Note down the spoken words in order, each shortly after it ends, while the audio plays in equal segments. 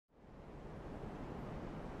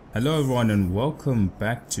Hello everyone and welcome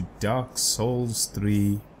back to Dark Souls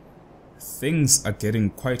 3. Things are getting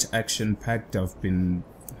quite action-packed. I've been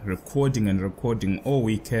recording all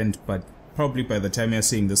weekend, but probably by the time you're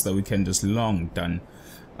seeing this, the weekend is long done.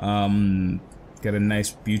 Get a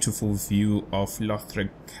nice beautiful view of Lothric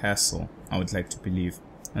Castle, I would like to believe,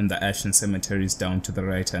 and the Ashen Cemeteries down to the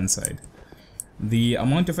right hand side. The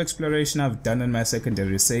amount of exploration I've done in my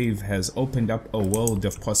secondary save has opened up a world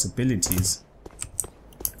of possibilities.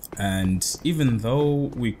 And even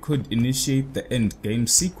though we could initiate the end game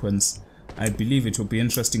sequence, I believe it will be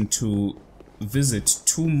interesting to visit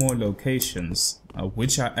two more locations,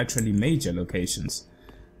 which are actually major locations,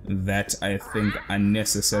 that I think are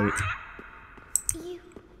necessary.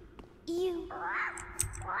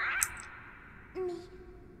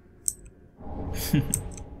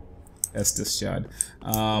 Estes Shard.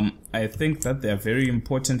 I think that they are very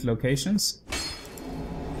important locations.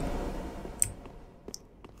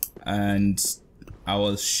 And I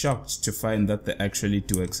was shocked to find that they actually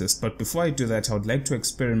do exist. But before I do that, I would like to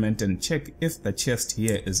experiment and check if the chest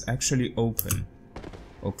here is actually open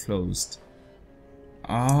or closed.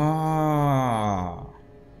 Ah,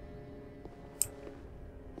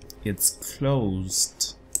 it's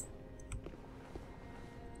closed.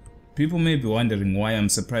 People may be wondering why I'm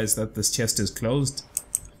surprised that this chest is closed.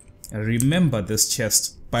 Remember this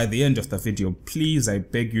chest. By the end of the video, please, I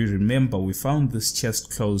beg you, remember we found this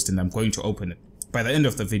chest closed and I'm going to open it. By the end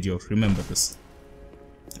of the video, remember this.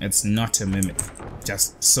 It's not a mimic,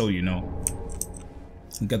 just so you know.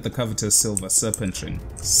 Get the covetous silver serpent ring.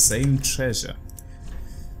 Same treasure.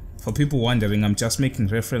 For people wondering, I'm just making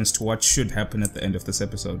reference to what should happen at the end of this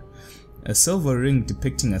episode. A silver ring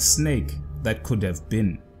depicting a snake that could have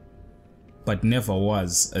been, but never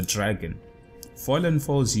was, a dragon. Fallen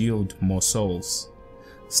foes yield more souls.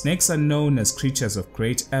 Snakes are known as creatures of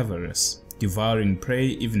great avarice, devouring prey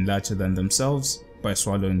even larger than themselves by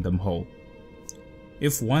swallowing them whole.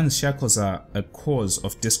 If one's shackles are a cause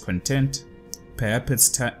of discontent,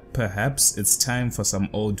 perhaps it's time for some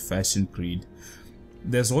old-fashioned greed.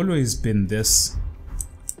 There's always been this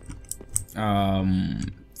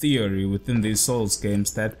theory within these Souls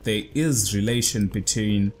games that there is relation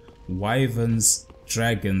between wyverns,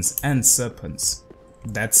 dragons, and serpents.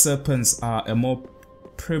 That serpents are a more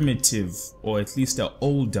primitive, or at least an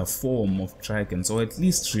older form of dragons, or at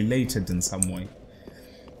least related in some way.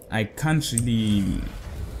 I can't really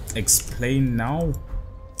explain now.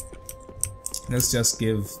 Let's just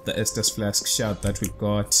give the Estes Flask shard that we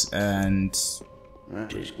got and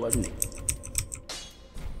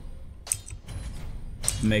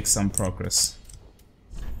make some progress.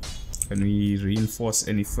 Can we reinforce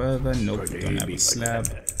any further? Nope, we don't have a slab.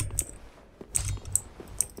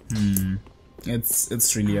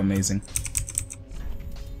 It's really amazing.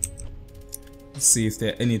 Let's see if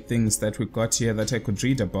there are any things that we got here that I could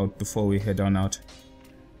read about before we head on out.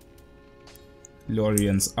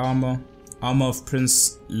 Lorien's armor. Armor of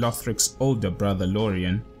Prince Lothric's older brother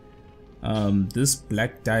Lorien. This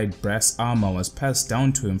black dyed brass armor was passed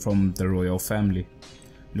down to him from the royal family.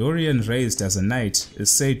 Lorien, raised as a knight,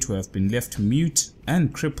 is said to have been left mute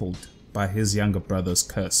and crippled by his younger brother's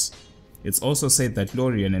curse. It's also said that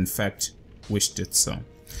Lorien, in fact, wished it so.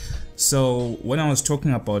 So when I was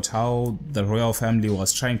talking about how the royal family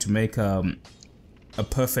was trying to make a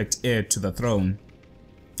perfect heir to the throne,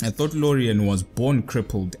 I thought Lorien was born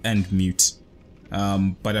crippled and mute.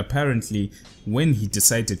 But apparently when he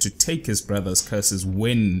decided to take his brother's curses,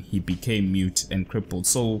 when he became mute and crippled.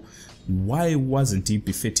 So why wasn't he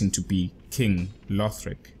befitting to be King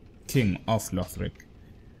Lothric, King of Lothric?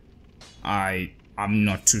 I'm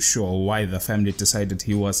not too sure why the family decided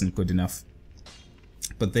he wasn't good enough.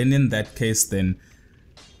 But then in that case, then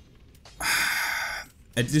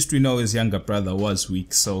at least we know his younger brother was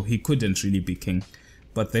weak, so he couldn't really be king.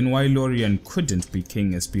 But then why Lorien couldn't be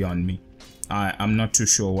king is beyond me. I'm not too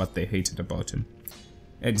sure what they hated about him.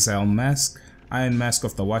 Exile Mask. Iron Mask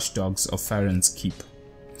of the Watchdogs of Farron's Keep.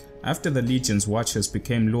 After the Legion's Watchers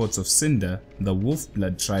became Lords of Cinder, the wolf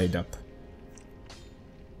blood dried up.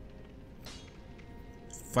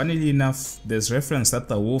 Funnily enough, there's reference that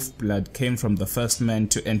the wolf blood came from the first man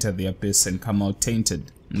to enter the abyss and come out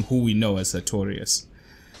tainted, who we know as Sartorius.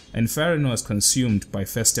 And Farron was consumed by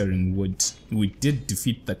festering wood. We did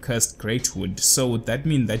defeat the cursed Greatwood, so would that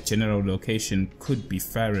mean that general location could be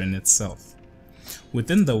Farron itself?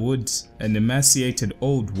 Within the woods, an emaciated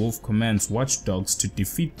old wolf commands watchdogs to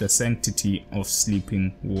defeat the sanctity of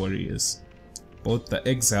sleeping warriors. Both the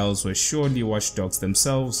exiles were surely watchdogs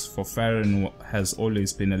themselves, for Farron has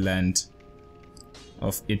always been a land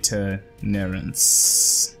of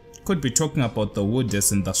itinerance. Could be talking about the wood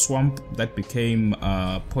as in the swamp that became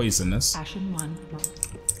poisonous. Ashen one.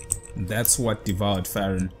 That's what devoured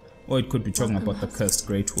Farron. Or it could be talking about the cursed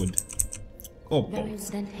great wood. Or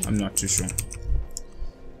both. I'm not too sure.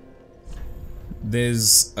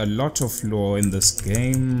 There's a lot of lore in this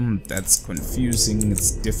game that's confusing, it's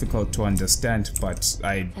difficult to understand, but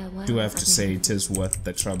I do have to say it is worth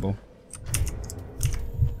the trouble.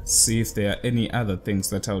 See if there are any other things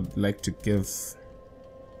that I would like to give.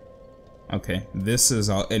 Okay, this is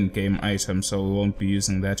our endgame item, so we won't be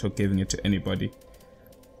using that or giving it to anybody.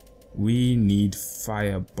 We need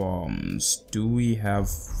fire bombs. Do we have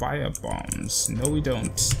fire bombs? No, we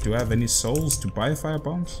don't. Do I have any souls to buy fire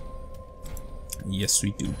bombs? Yes,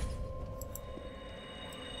 we do.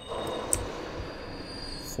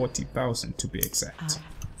 40,000 to be exact.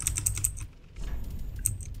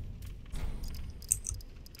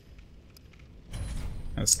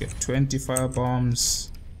 Let's get 20 fire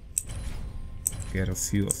bombs. Get a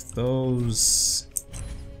few of those.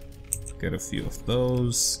 Get a few of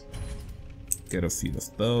those. Get a few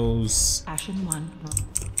of those. Ashen one.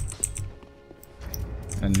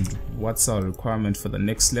 And what's our requirement for the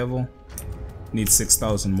next level? Need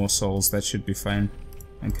 6,000 more souls. That should be fine.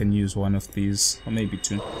 I can use one of these, or maybe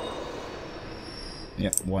two.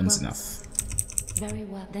 Yeah, one's enough. Very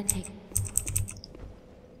well, then take it.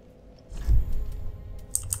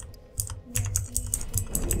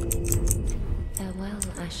 Farewell,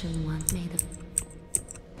 Ashen One, may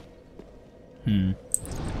the...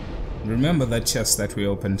 Remember that chest that we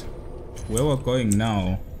opened? Where we're going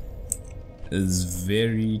now is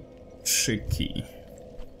very tricky.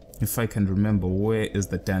 If I can remember, where is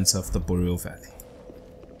the Dancer of the Boreal Valley?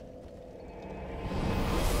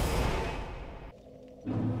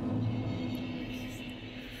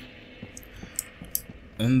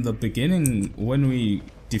 In the beginning, when we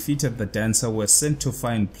defeated the Dancer, we were sent to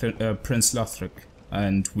find Prince Lothric,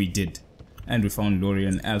 and we did. And we found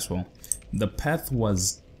Lorien as well. The path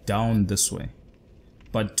was down this way.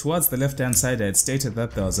 But towards the left-hand side, I had stated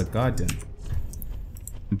that there was a garden.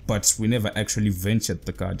 But we never actually ventured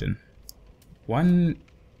the garden. One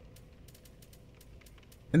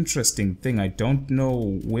interesting thing, I don't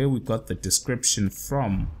know where we got the description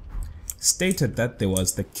from, stated that there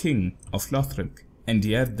was the king of Lothric, and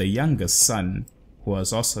he had the youngest son who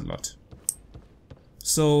was Ocelot.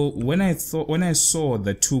 So when I saw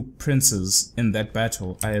the two princes in that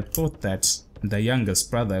battle, I had thought that the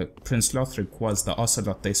youngest brother, Prince Lothric, was the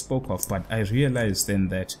Ocelot they spoke of, but I realized then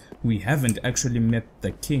that we haven't actually met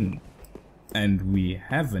the king, and we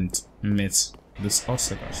haven't met this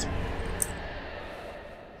Ocelot.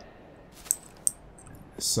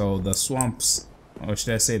 So the swamps, or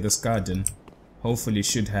should I say this garden, hopefully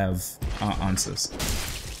should have our answers.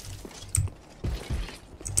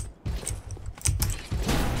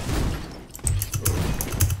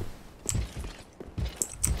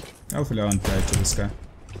 Hopefully I won't die to this guy.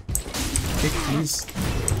 Kick please.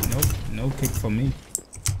 Nope, no kick for me.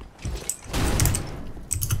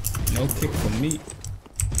 No kick for me.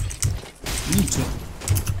 Need to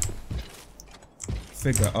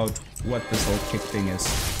figure out what this whole kick thing is.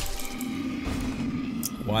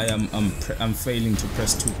 Why I'm failing to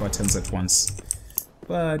press two buttons at once.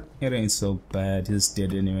 But it ain't so bad, he's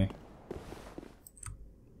dead anyway.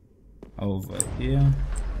 Over here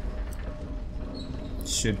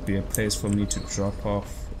should be a place for me to drop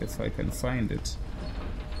off if I can find it.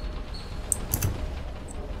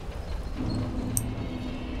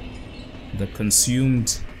 The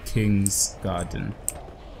Consumed King's Garden.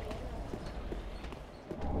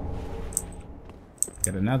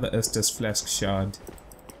 Get another Estus Flask Shard.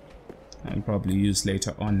 I'll probably use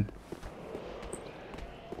later on.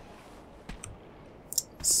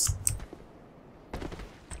 It's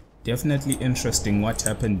definitely interesting what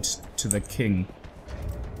happened to the king.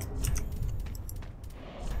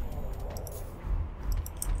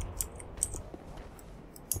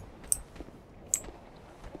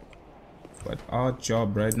 But our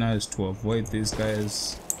job right now is to avoid these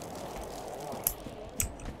guys,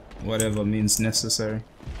 whatever means necessary.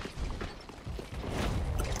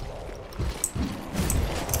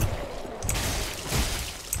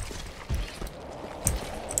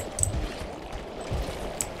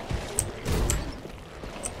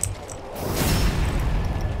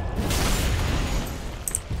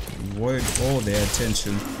 Avoid all their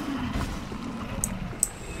attention.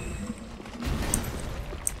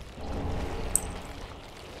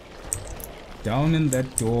 Down in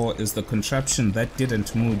that door is the contraption that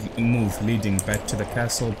didn't move leading back to the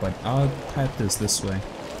castle, but our path is this way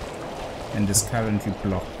and is currently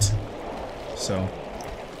blocked. So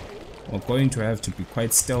We're going to have to be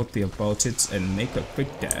quite stealthy about it and make a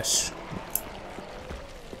quick dash.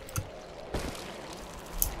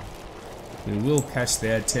 We will catch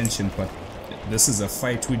their attention, but this is a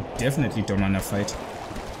fight we definitely don't want to fight.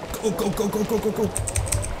 Go, go, go, go, go, go, go!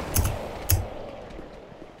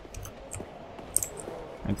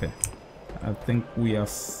 Okay, I think we are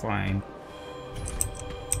fine.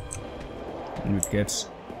 And we get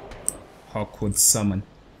Hawkwood summon.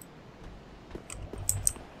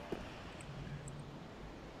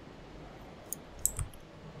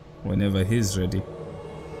 Whenever he's ready.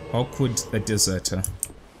 Hawkwood the deserter.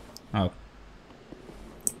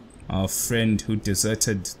 Our friend who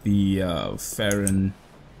deserted the Farron's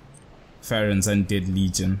Undead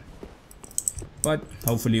Legion. But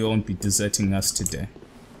hopefully he won't be deserting us today.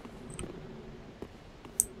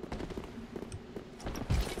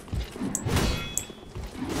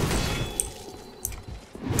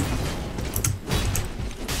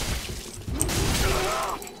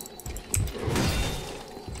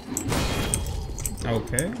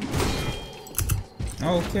 Okay.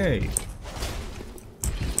 Okay.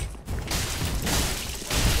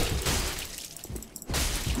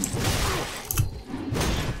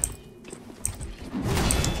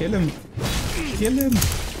 Kill him. Kill him.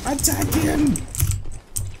 Attack him.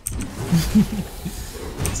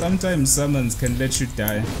 Sometimes summons can let you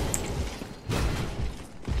die.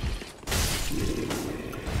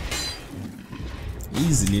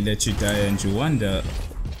 Easily let you die, and you wonder,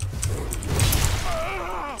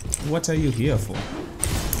 what are you here for?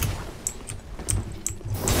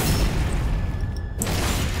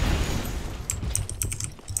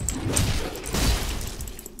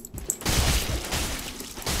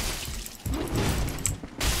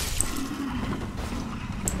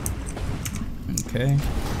 Okay.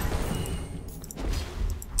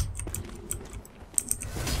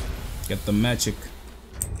 Get the magic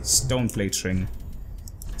stone plate ring.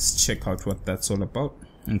 Let's check out what that's all about.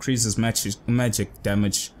 Increases magic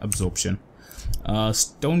damage absorption.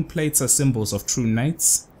 Stone plates are symbols of true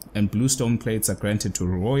knights, and blue stone plates are granted to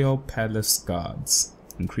royal palace guards.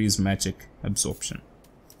 Increase magic absorption.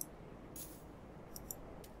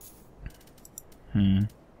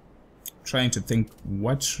 Trying to think,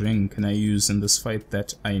 what ring can I use in this fight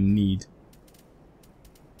that I need?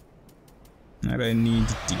 That I need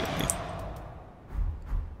dearly.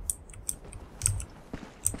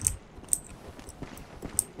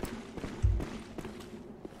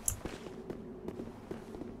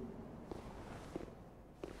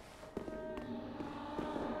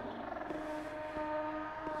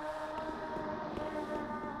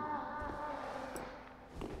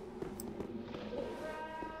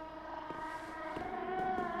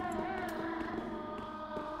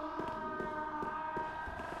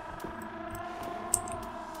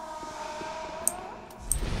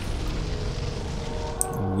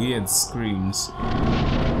 Weird screams.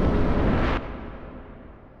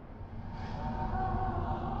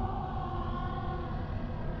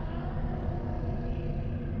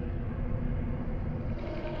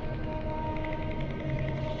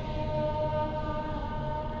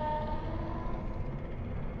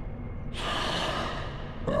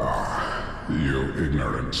 You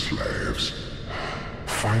ignorant slaves.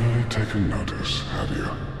 Finally taken notice, have you?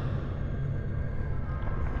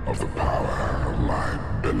 Of the power of my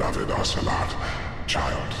beloved Ocelot,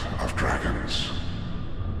 child of dragons.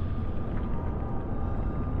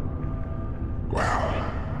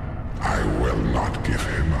 Well, I will not give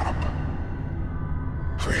him up,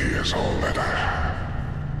 for he is all that I have.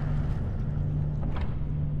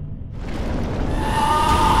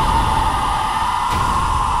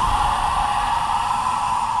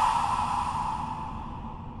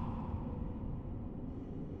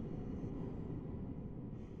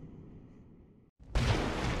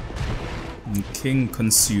 King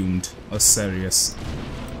consumed Osiris,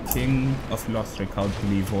 king of Lothric, I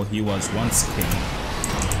believe, or he was once king.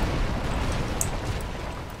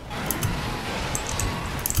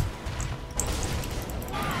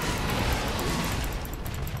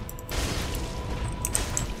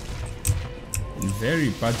 Very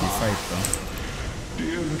buggy fight though.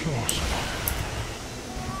 Dear little Ocelot,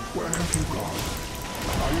 where have you gone?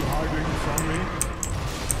 Are you hiding from me?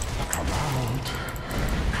 Come out.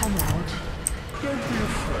 Come out. Don't be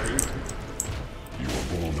afraid. You were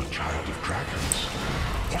born a child of dragons.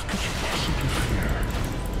 What could you possibly fear?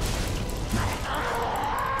 Now.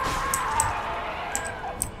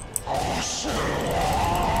 Ocelot!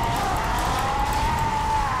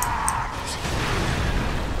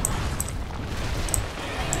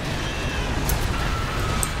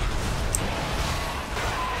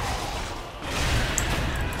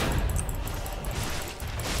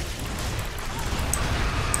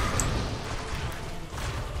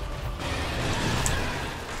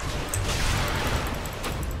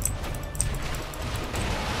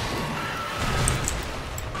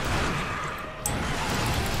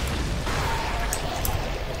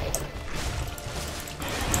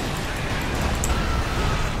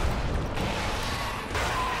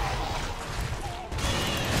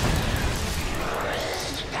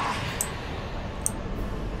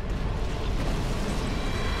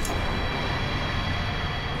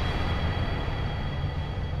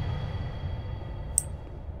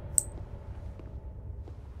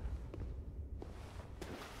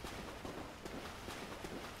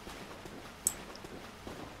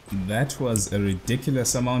 That was a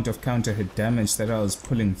ridiculous amount of counter hit damage that I was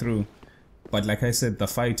pulling through. But like I said, the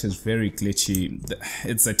fight is very glitchy.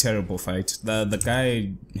 It's a terrible fight. The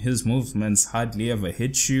guy, his movements hardly ever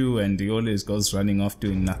hit you, and he always goes running off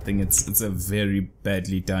doing nothing. It's a very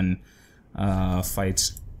badly done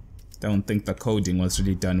fight. Don't think the coding was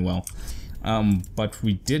really done well. But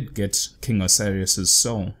we did get King Osiris's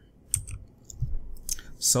soul.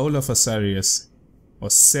 Soul of Osiris,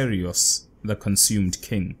 Osirius, the consumed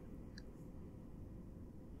king.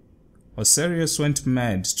 Osiris went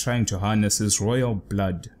mad trying to harness his royal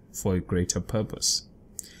blood for a greater purpose,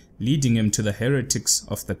 leading him to the heretics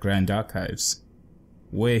of the Grand Archives,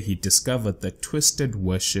 where he discovered the twisted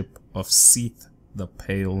worship of Seath the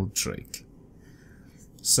Pale Drake.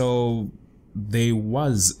 So there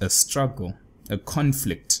was a struggle, a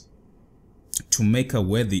conflict, to make a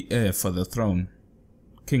worthy heir for the throne.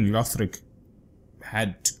 King Lothric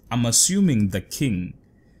had to, I'm assuming the king,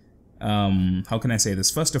 how can I say this?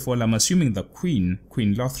 First of all, I'm assuming the Queen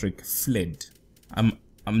Lothric fled. I'm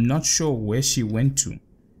not sure where she went to.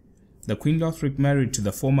 The Queen Lothric married to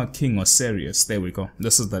the former King Osiris. There we go.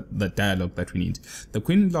 This is the dialogue that we need. The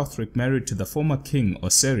Queen Lothric married to the former King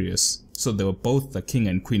Osiris, so they were both the King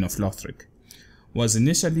and Queen of Lothric. Was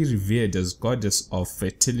initially revered as goddess of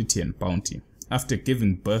fertility and bounty. After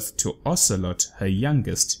giving birth to Ocelot, her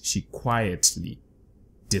youngest, she quietly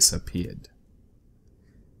disappeared.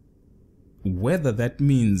 Whether that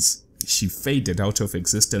means she faded out of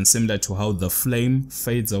existence, similar to how the flame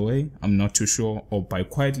fades away, I'm not too sure, or by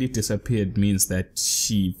quietly disappeared means that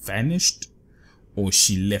she vanished or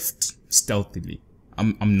she left stealthily.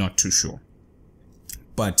 I'm not too sure.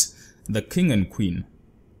 But the king and queen,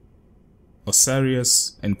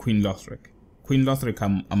 Osiris and Queen Lothric. Queen Lothric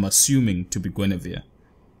I'm assuming to be Guinevere.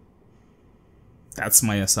 That's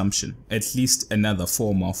my assumption, at least another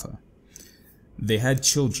form of her. They had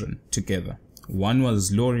children together. One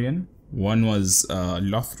was Lorien, one was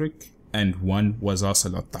Lothric, and one was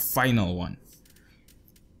Ocelot, the final one.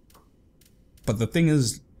 But the thing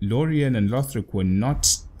is, Lorien and Lothric were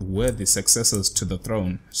not worthy successors to the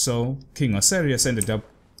throne, so King Osiris ended up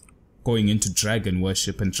going into dragon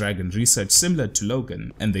worship and dragon research, similar to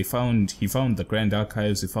Logan, and he found the Grand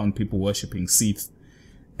Archives, he found people worshipping Seath,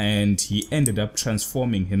 and he ended up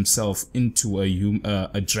transforming himself into a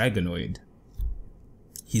dragonoid.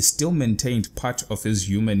 He still maintained part of his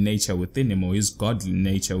human nature within him, or his godly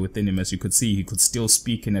nature within him. As you could see, he could still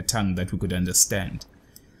speak in a tongue that we could understand.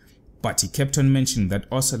 But he kept on mentioning that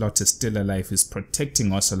Ocelot is still alive, he's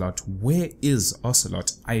protecting Ocelot. Where is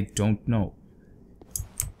Ocelot? I don't know.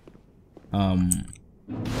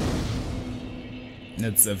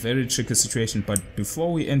 It's a very tricky situation, but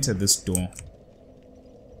before we enter this door,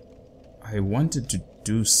 I wanted to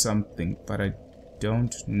do something, but I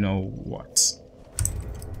don't know what.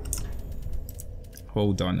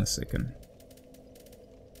 Hold on a second.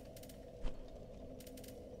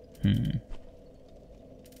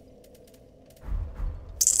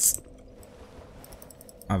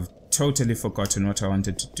 I've totally forgotten what I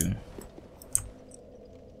wanted to do.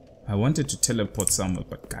 I wanted to teleport somewhere,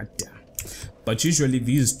 but goddamn. But usually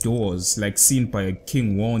these doors, like seen by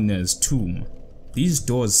King Warner's tomb, these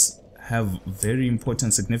doors have very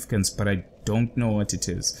important significance, but I don't know what it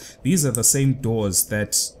is. These are the same doors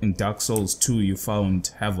that in Dark Souls 2 you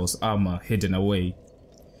found Havel's armor hidden away.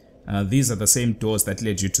 These are the same doors that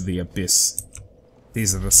led you to the Abyss.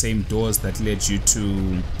 These are the same doors that led you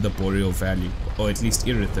to the Boreal Valley, or at least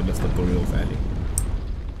Irithel of the Boreal Valley.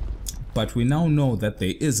 But we now know that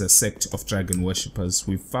there is a sect of dragon worshippers.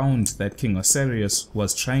 We found that King Osiris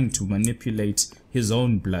was trying to manipulate his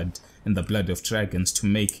own blood and the blood of dragons to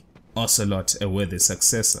make Ocelot a worthy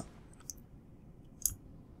successor.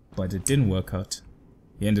 But it didn't work out.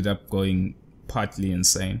 He ended up going partly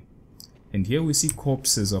insane. And here we see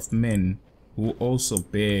corpses of men who also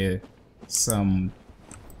bear some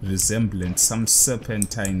resemblance, some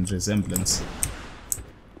serpentine resemblance.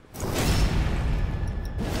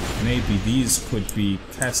 Maybe these could be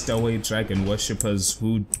castaway dragon worshippers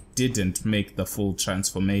who didn't make the full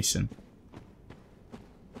transformation.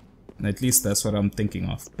 At least that's what I'm thinking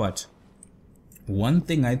of. But one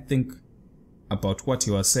thing I think about what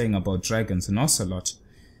he was saying about dragons and Ocelot,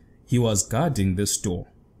 he was guarding this door.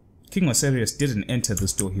 King Osiris didn't enter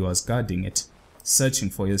this door, he was guarding it, searching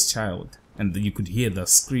for his child. And you could hear the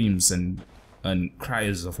screams and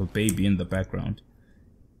cries of a baby in the background.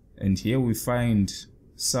 And here we find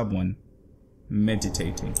someone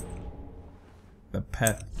meditating. The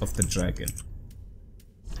path of the dragon.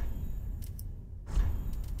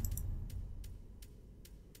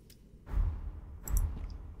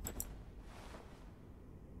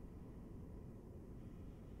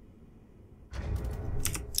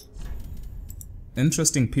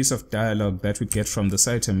 interesting piece of dialogue that we get from this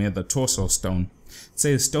item here, the torso stone. It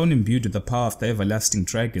says, stone imbued with the power of the everlasting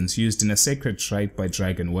dragons, used in a sacred rite by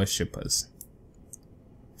dragon worshippers.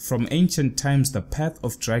 From ancient times, the path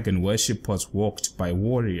of dragon worship was walked by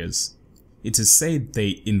warriors. It is said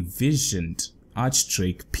they envisioned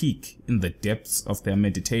Archdrake Peak in the depths of their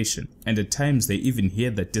meditation, and at times they even hear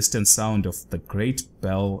the distant sound of the great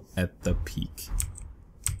bell at the peak.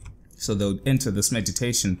 So they'll enter this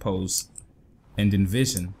meditation pose and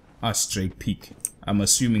envision Archdrake Peak. I'm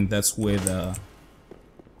assuming that's where the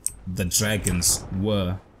dragons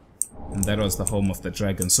were, and that was the home of the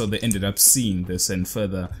dragons. So they ended up seeing this and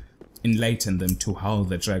further enlightened them to how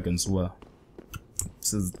the dragons were.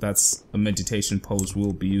 So that's a meditation pose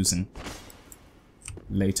we'll be using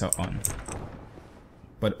later on.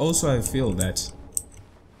 But also I feel that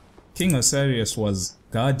King Osiris was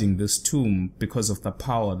guarding this tomb because of the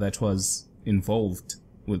power that was involved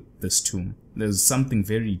with this tomb. There's something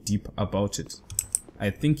very deep about it. I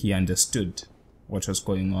think he understood what was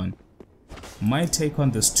going on. My take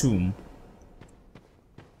on this tomb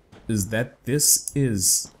is that this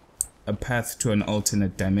is a path to an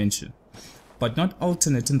alternate dimension. But not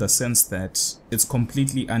alternate in the sense that it's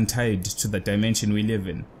completely untied to the dimension we live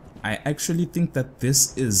in. I actually think that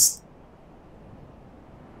this is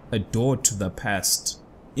a door to the past,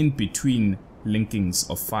 in between linkings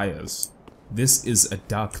of fires. This is a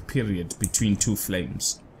dark period between two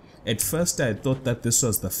flames. At first I thought that this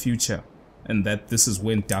was the future, and that this is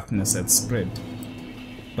when darkness had spread.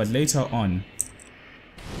 But later on,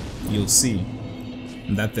 you'll see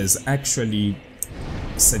that there's actually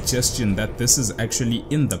suggestion that this is actually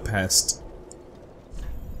in the past,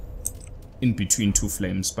 in between two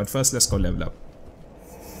flames. But first, let's go level up.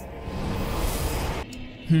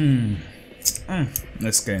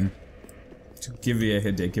 This game to give you a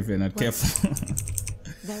headache if you're not careful.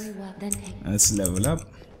 Very well, then take. Let's level up.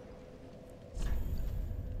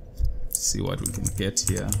 See what we can get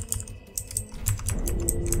here.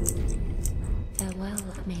 Farewell,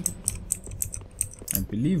 maiden. I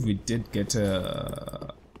believe we did get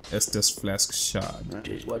a Estus Flask shard. That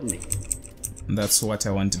is, wasn't it? That's what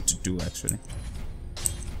I wanted to do actually.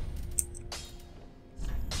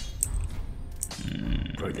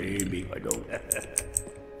 Pretty big, I don't.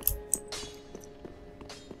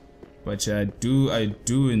 But yeah, I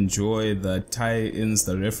do enjoy the tie-ins,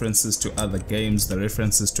 the references to other games, the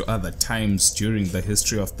references to other times during the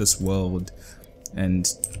history of this world,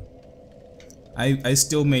 and I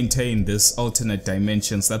still maintain this alternate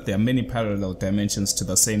dimensions, that there are many parallel dimensions to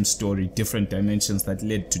the same story, different dimensions that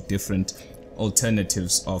led to different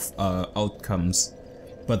alternatives of outcomes,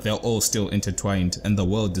 but they're all still intertwined and the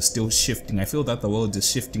world is still shifting. I feel that the world is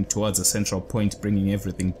shifting towards a central point, bringing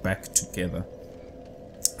everything back together.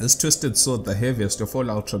 This twisted sword, the heaviest of all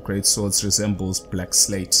ultra great swords, resembles black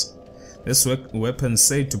slate. This weapon,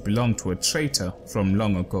 said to belong to a traitor from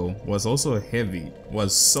long ago, was so heavy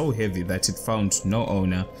that it found no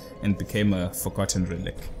owner and became a forgotten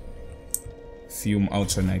relic. Fume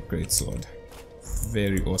Ultra Knight Greatsword.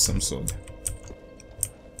 Very awesome sword.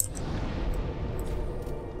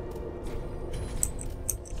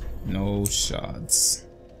 No shards.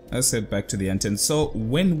 Let's head back to the intent. So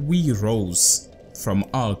when we rose from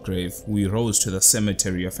our grave, we rose to the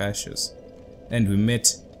Cemetery of Ashes and we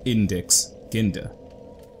met Index Ginder.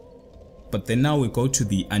 But then now we go to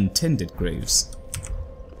the untended graves,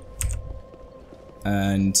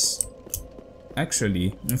 and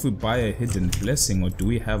actually if we buy a hidden blessing, or do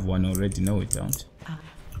we have one already? No, we don't.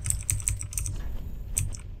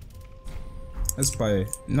 Let's buy,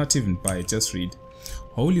 not even buy, just read.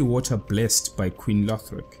 Holy water blessed by Queen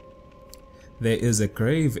Lothric. There is a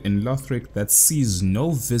grave in Lothric that sees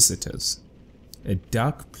no visitors, a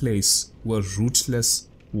dark place where rootless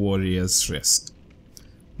warriors rest.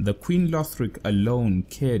 The Queen Lothric alone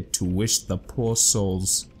cared to wish the poor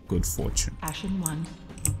souls good fortune. Ashen 1.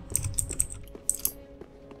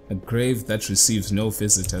 A grave that receives no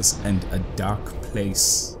visitors and a dark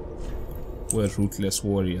place where rootless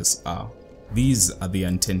warriors are. These are the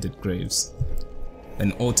untended graves.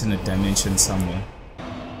 An alternate dimension somewhere.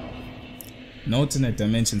 An alternate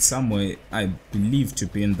dimension somewhere I believe to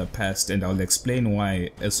be in the past, and I'll explain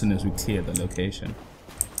why as soon as we clear the location.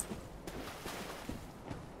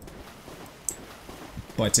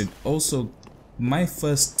 But it also, my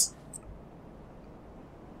first,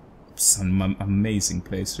 some amazing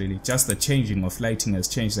place really. Just the changing of lighting has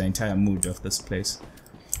changed the entire mood of this place.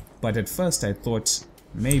 But at first I thought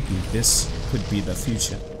maybe this could be the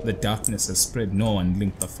future. The darkness has spread, no one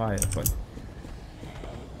linked the fire, but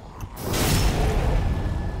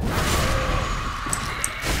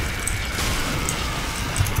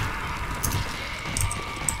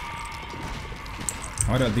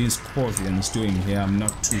What are these Corvians doing here? I'm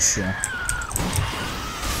not too sure.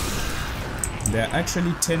 They're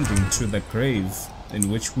actually tending to the grave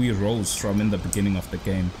in which we rose from in the beginning of the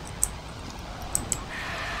game.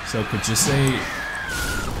 So could you say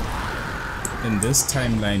in this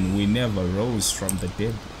timeline we never rose from the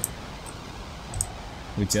dead?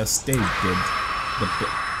 We just stayed dead.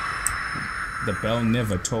 The bell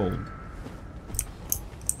never tolled.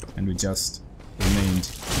 And we just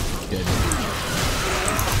remained dead.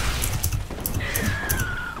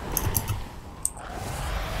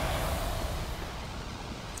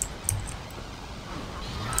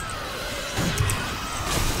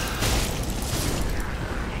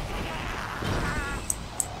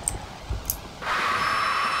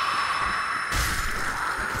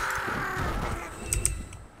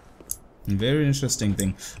 Very interesting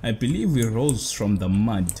thing. I believe we rose from the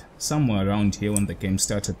mud somewhere around here when the game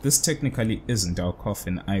started. This technically isn't our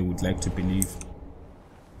coffin, I would like to believe.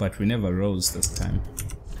 But we never rose this time.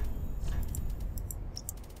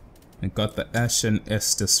 I got the Ashen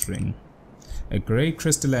Estus ring. A grey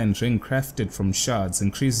crystalline ring crafted from shards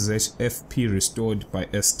increases FP restored by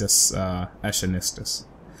Estus, Ashen Estus.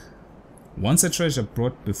 Once a treasure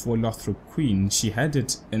brought before Lothric Queen, she had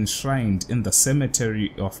it enshrined in the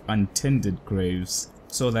cemetery of untended graves,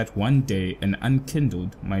 so that one day an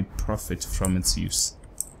unkindled might profit from its use.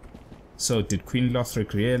 So did Queen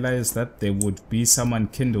Lothric realize that there would be some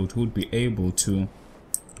unkindled who would be able to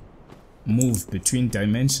move between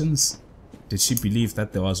dimensions? Did she believe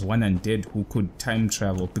that there was one undead who could time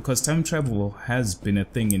travel? Because time travel has been a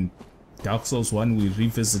thing in Dark Souls 1. We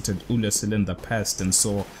revisited Ulasil in the past and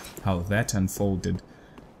saw how that unfolded.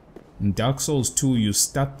 In Dark Souls 2, you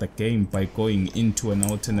start the game by going into an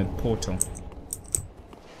alternate portal.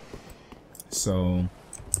 So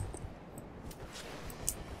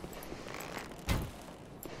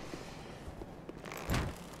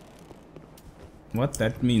what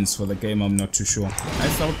that means for the game, I'm not too sure. I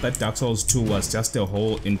felt that Dark Souls 2 was just a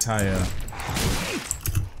whole entire...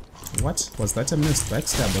 What? Was that a missed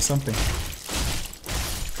backstab or something?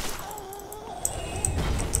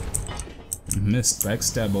 Missed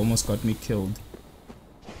backstab almost got me killed.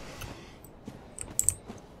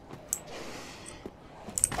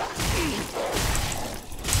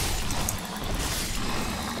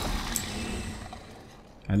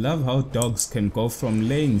 I love how dogs can go from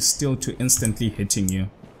laying still to instantly hitting you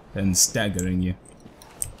and staggering you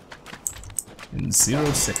in 0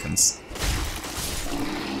 seconds.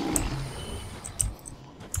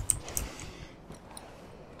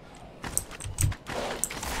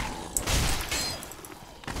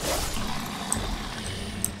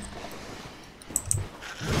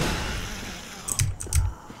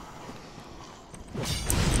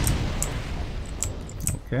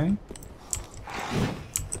 Okay.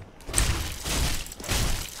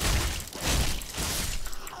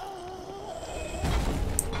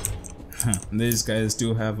 These guys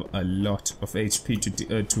do have a lot of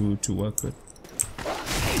HP to work with.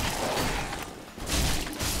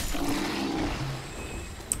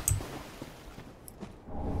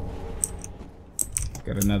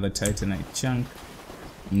 Got another Titanite chunk.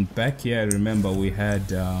 And back here, I remember we had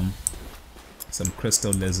some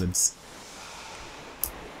crystal lizards.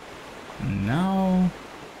 Now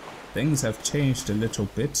things have changed a little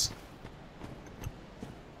bit.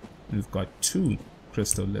 We've got 2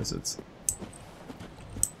 crystal lizards.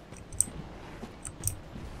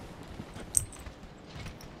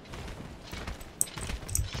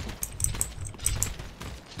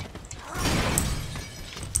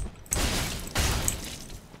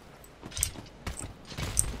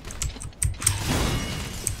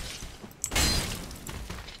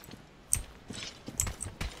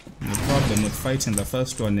 Fighting the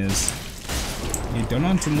first one is you don't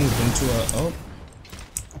want to move into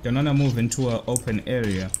an open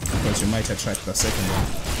area because you might attract the second one.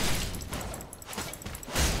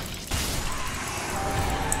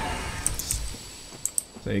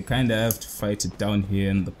 So you kinda have to fight it down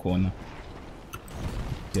here in the corner.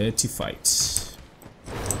 Dirty fight.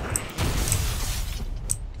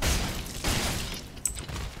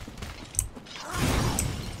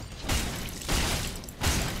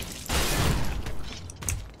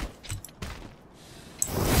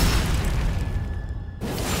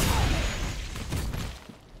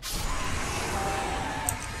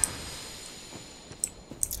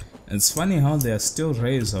 It's funny how there are still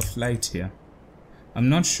rays of light here. I'm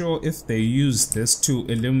not sure if they use this to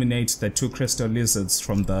illuminate the 2 crystal lizards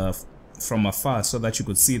from afar so that you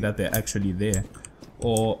could see that they're actually there,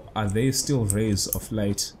 or are they still rays of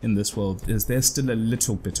light in this world? Is there still a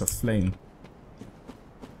little bit of flame?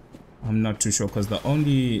 I'm not too sure, because the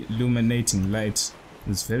only illuminating light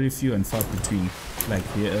There's very few and far between, like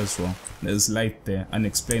here as well. There's light there,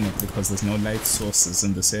 unexplainably, because there's no light sources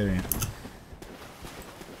in this area.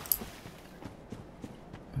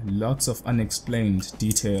 Lots of unexplained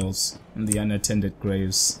details in the unattended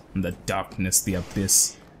graves, and the darkness, the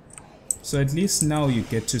abyss. So at least now you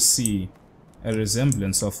get to see a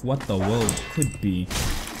resemblance of what the world could be.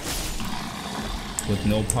 With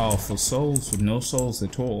no powerful souls, with no souls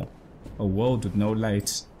at all. A world with no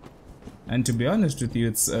light. And to be honest with you,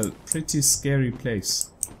 it's a pretty scary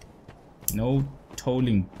place. No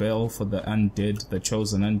tolling bell for the undead, the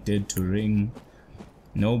chosen undead to ring.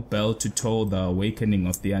 No bell to toll the awakening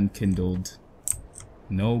of the unkindled.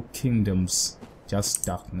 No kingdoms, just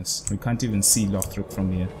darkness. We can't even see Lothric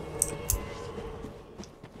from here.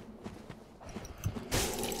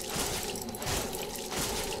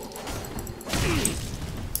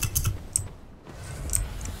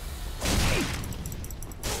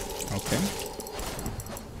 Okay.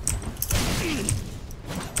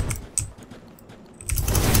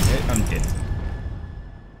 Okay, I'm dead.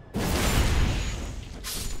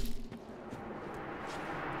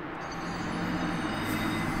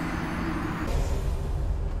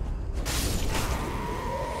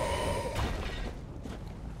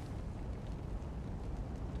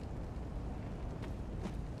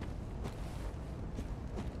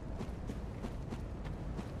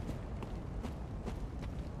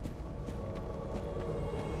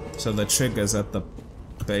 So the trigger's at the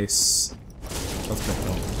base of the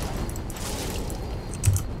hill.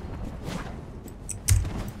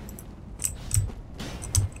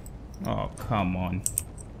 Oh, come on.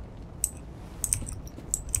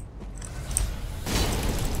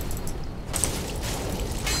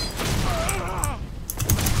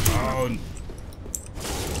 Oh.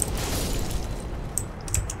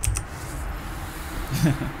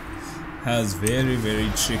 That was very,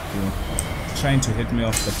 very tricky. Trying to hit me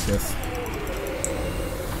off the cliff.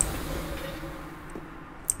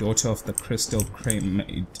 Daughter of the Crystal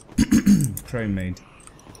Craymaid. Craymaid.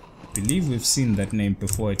 Believe we've seen that name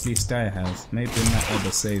before, at least I have. Maybe in that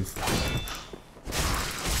other save.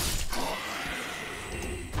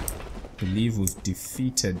 Believe we've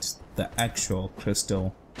defeated the actual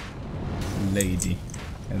Crystal Lady.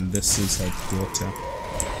 And this is her daughter.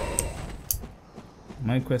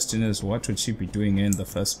 My question is, what would she be doing here in the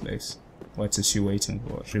first place? What is she waiting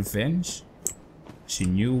for? Revenge? She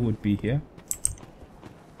knew would be here?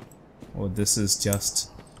 Or this is just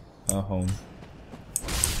her home?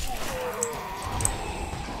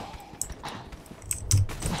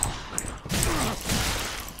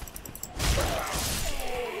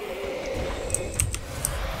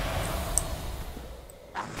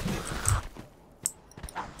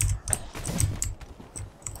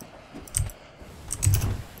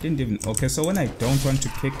 Didn't even... Okay, so when I don't want to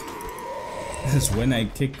kick is when I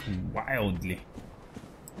kick wildly.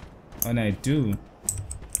 When I do,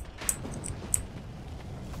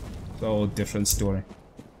 it's a whole different story.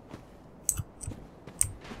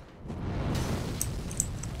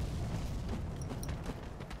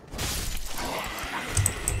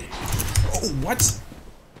 Oh, what?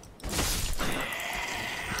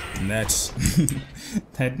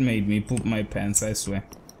 That made me poop my pants, I swear.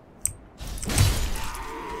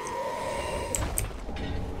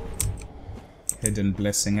 Hidden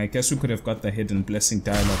blessing. I guess we could have got the hidden blessing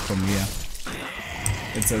dialogue from here.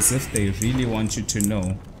 It's as if they really want you to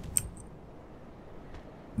know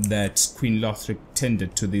that Queen Lothric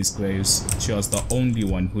tended to these graves. She was the only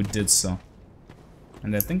one who did so.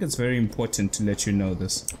 And I think it's very important to let you know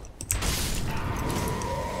this.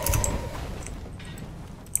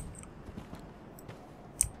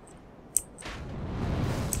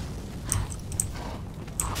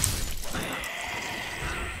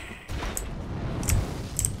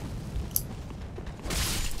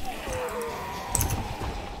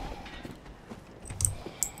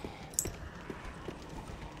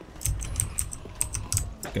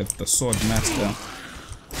 Get the sword master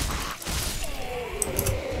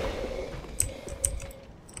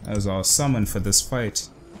as our summon for this fight.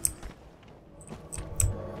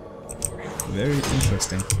 Very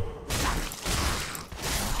interesting.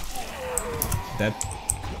 That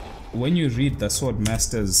when you read the sword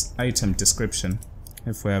master's item description,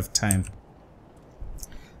 if we have time,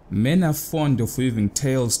 men are fond of weaving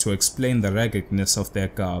tales to explain the raggedness of their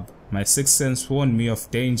garb. My sixth sense warned me of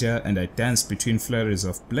danger, and I danced between flurries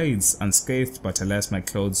of blades, unscathed, but alas my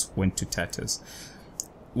clothes went to tatters.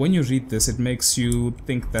 When you read this, it makes you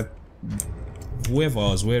think that whoever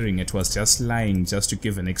was wearing it was just lying just to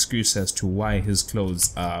give an excuse as to why his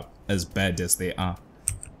clothes are as bad as they are.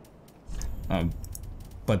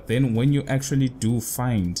 But then when you actually do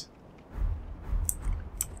find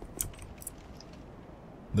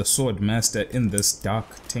the sword master in this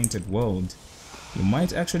dark, tainted world, you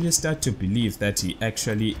might actually start to believe that he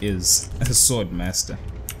actually is a sword master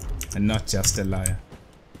and not just a liar.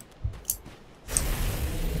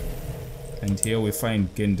 And here we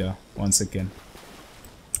find Ginda once again.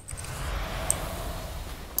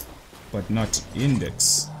 But not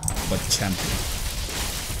Index, but Champion.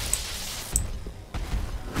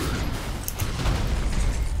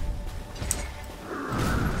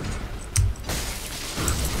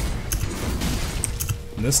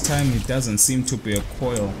 This time it doesn't seem to be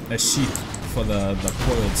a sheath for the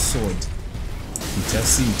coiled sword. He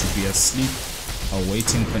just seemed to be asleep,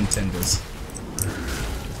 awaiting contenders.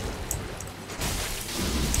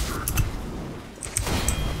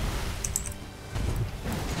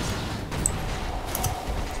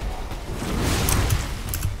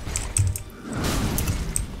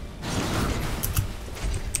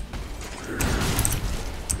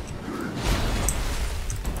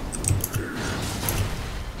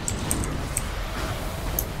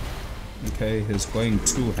 Okay, he's going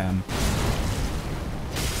to ham.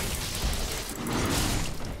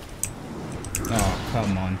 Oh,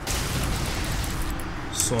 come on.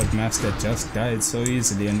 Swordmaster just died so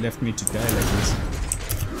easily and left me to die like this.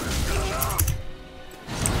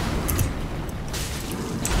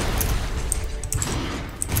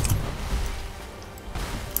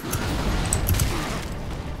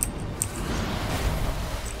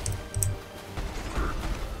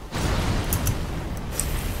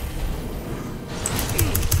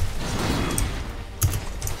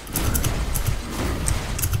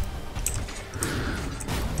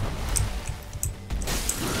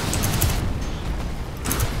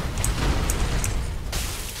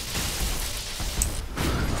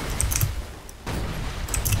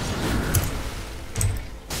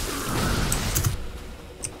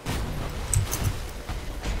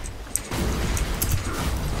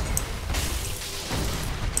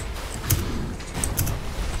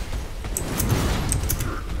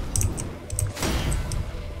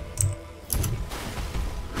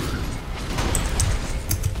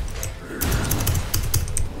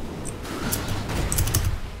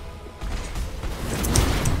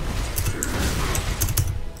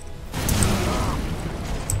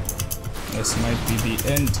 This might be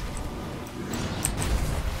the end.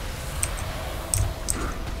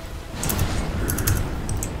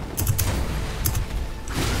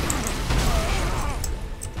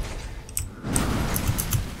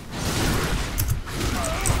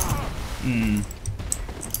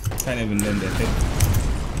 Can't even lend a hit.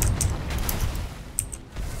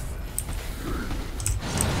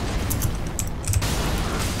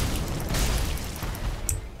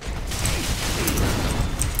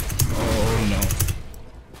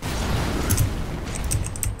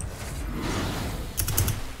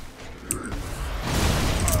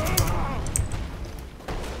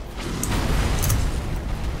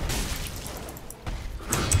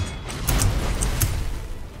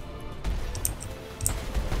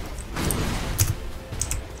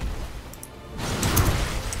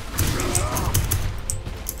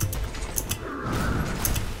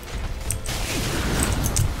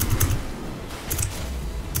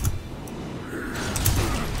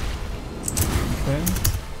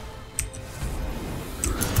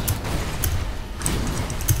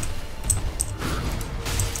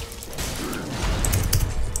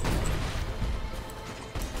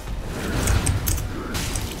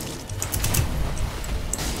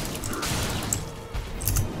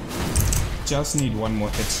 Just need one more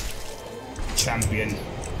hit. Champion.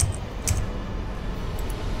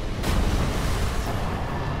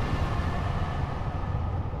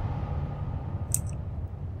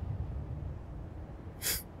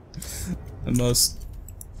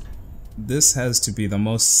 This has to be the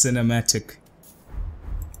most cinematic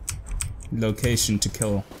location to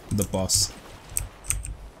kill the boss.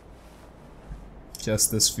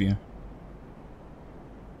 Just this view.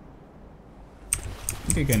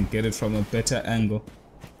 I think I can get it from a better angle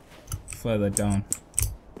further down.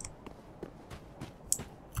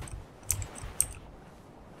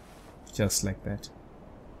 Just like that.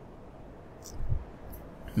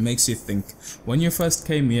 Makes you think. When you first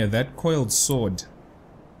came here, that coiled sword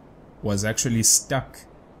was actually stuck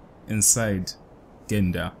inside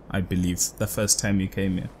Ginda, I believe, the first time you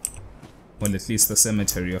came here. Well, at least the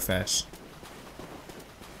Cemetery of Ash.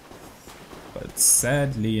 But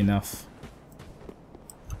sadly enough,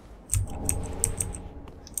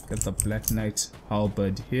 get the Black Knight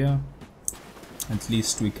halberd here. At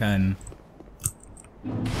least we can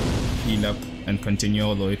heal up and continue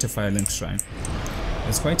all the way to Firelink Shrine.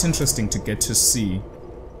 It's quite interesting to get to see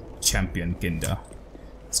Champion Ginda.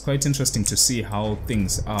 It's quite interesting to see how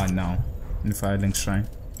things are now in Firelink Shrine.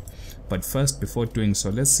 But first, before doing so,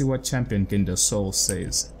 let's see what Champion Ginder's soul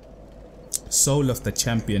says. Soul of the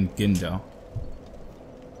Champion Ginder.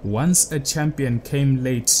 Once a champion came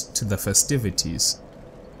late to the festivities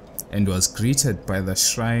and was greeted by the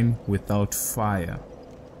shrine without fire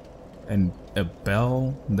and a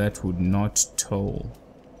bell that would not toll.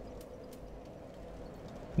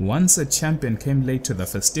 Once a champion came late to the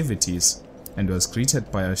festivities and was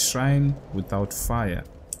greeted by a shrine without fire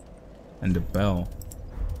and a bell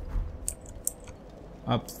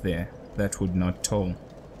up there that would not toll.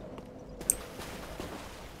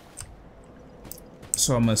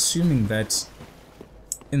 So I'm assuming that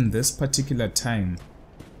in this particular time,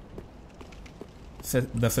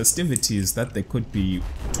 the festivities that they could be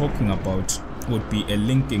talking about would be a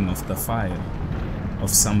linking of the fire of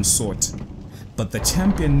some sort. But the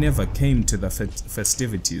champion never came to the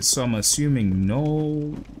festivities, so I'm assuming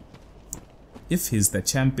no... If he's the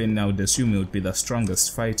champion, I would assume he would be the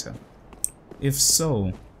strongest fighter. If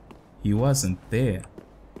so, he wasn't there.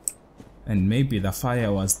 And maybe the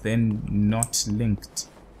fire was then not linked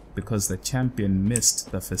because the champion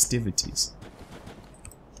missed the festivities.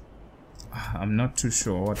 I'm not too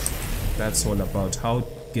sure what that's all about, how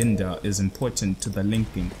Ginder is important to the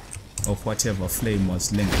linking of whatever flame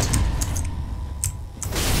was linked.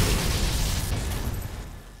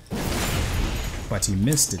 But he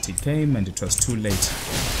missed it, he came and it was too late.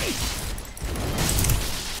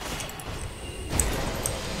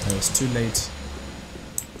 It was too late.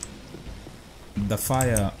 The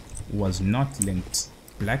fire was not linked.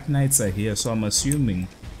 Black Knights are here, so I'm assuming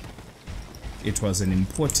it was an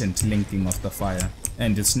important linking of the fire.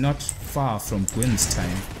 And it's not far from Gwyn's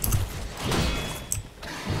time.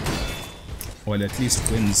 Well, at least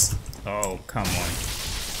Gwyn's... Oh, come on.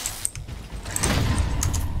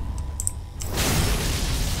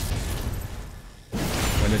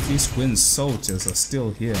 Well, at least Gwyn's soldiers are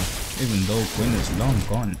still here, even though Gwyn is long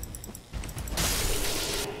gone.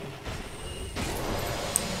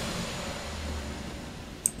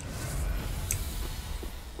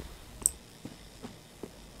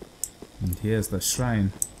 And here's the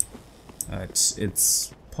shrine.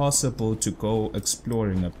 It's possible to go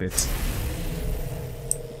exploring a bit.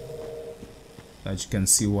 But you can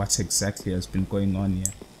see what exactly has been going on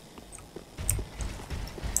here.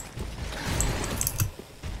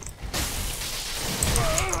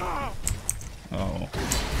 Oh.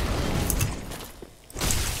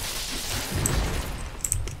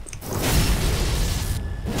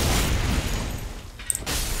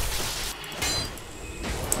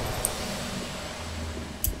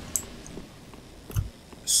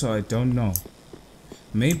 So I don't know.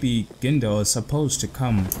 Maybe Ginder was supposed to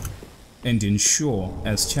come and ensure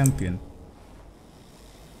as champion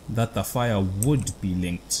that the fire would be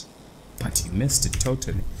linked, but he missed it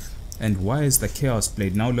totally. And why is the Chaos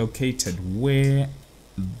Blade now located where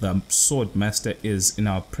the Sword Master is in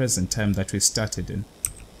our present time that we started in?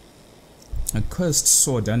 A cursed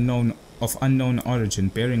sword of unknown origin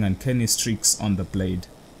bearing uncanny streaks on the blade.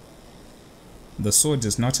 The sword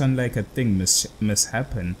is not unlike a thing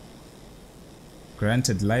mishappen,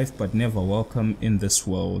 granted life but never welcome in this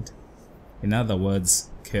world. In other words,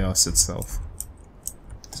 chaos itself.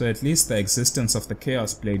 So at least the existence of the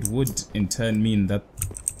Chaos Blade would in turn mean that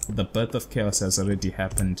the birth of chaos has already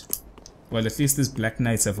happened. Well, at least these Black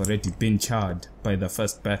Knights have already been charred by the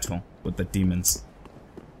first battle with the demons.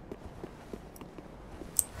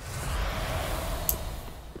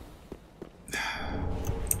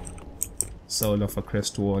 Soul of a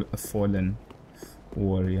crestfallen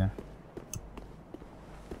warrior.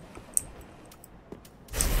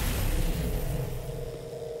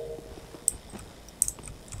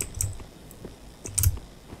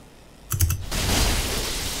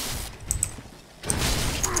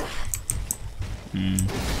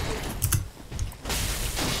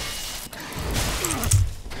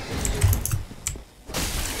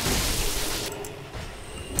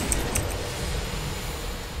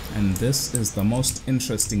 And this is the most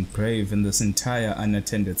interesting grave in this entire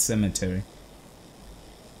unattended cemetery.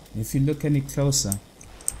 If you look any closer,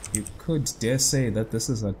 you could dare say that this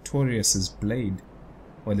is Artorias' blade,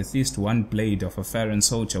 or at least one blade of a Farron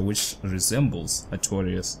soldier which resembles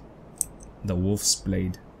Artorias, the wolf's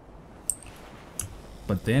blade.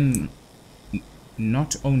 But then,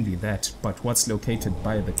 not only that, but what's located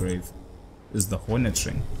by the grave is the Hornet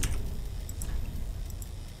Ring.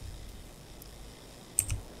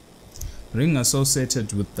 Ring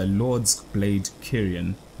associated with the Lord's Blade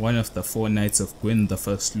Kyrian, one of the 4 knights of Gwyn the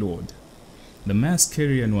First Lord. The masked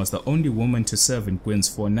Kyrian was the only woman to serve in Gwyn's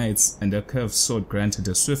 4 knights, and her curved sword granted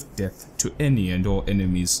a swift death to any and all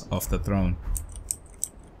enemies of the throne.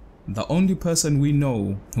 The only person we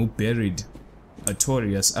know who buried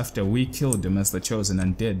Artorias after we killed him as the chosen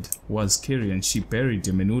undead was Kyrian. She buried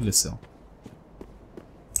him in Ulisil.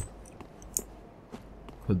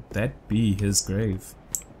 Could that be his grave?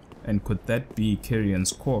 And could that be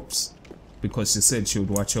Kyrian's corpse? Because she said she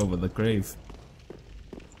would watch over the grave.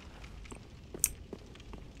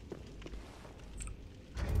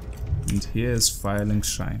 And here's Firelink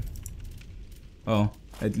Shrine. Oh,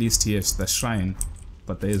 at least here's the shrine,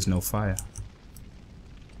 but there is no fire.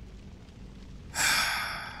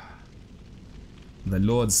 The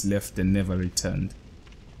lords left and never returned.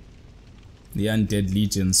 The undead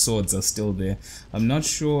legion swords are still there. I'm not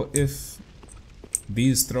sure if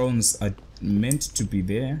these thrones are meant to be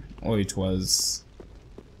there or it was...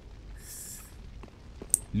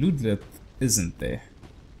 Lothric isn't there.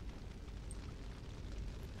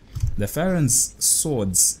 The Pharaoh's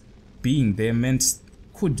swords being there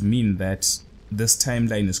could mean that this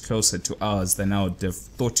timeline is closer to ours than I would have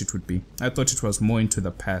thought it would be. I thought it was more into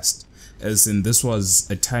the past, as in this was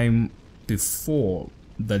a time before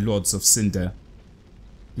the Lords of Cinder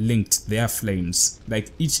linked their flames.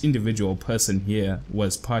 Like each individual person here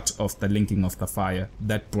was part of the linking of the fire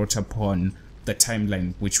that brought upon the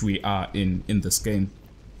timeline which we are in this game.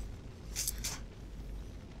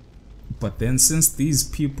 But then since these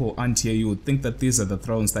people aren't here, you would think that these are the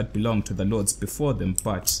thrones that belong to the lords before them,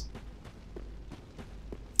 but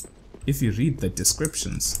if you read the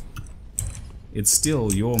descriptions, it's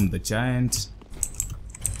still Yhorm the Giant,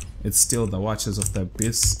 it's still the Watchers of the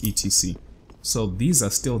Abyss, etc. So these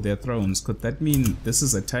are still their thrones. Could that mean this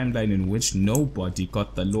is a timeline in which nobody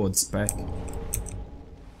got the lords back?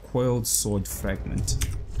 Coiled sword fragment.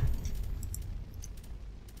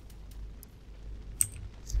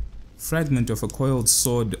 Fragment of a coiled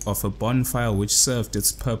sword of a bonfire which served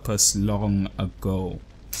its purpose long ago.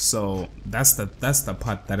 So that's the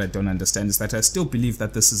part that I don't understand, is that I still believe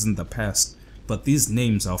that this is in the past, but these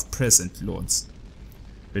names are of present lords.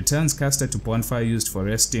 Returns caster to bonfire used for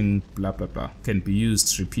resting blah blah blah can be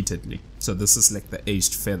used repeatedly. So this is like the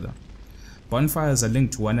aged feather. Bonfires are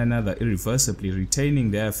linked to one another irreversibly,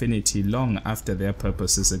 retaining their affinity long after their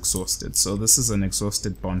purpose is exhausted. So this is an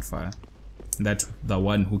exhausted bonfire that the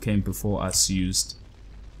one who came before us used.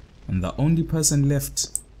 And the only person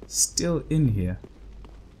left still in here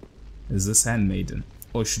is this handmaiden.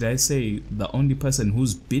 Or should I say, the only person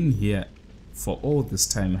who's been here for all this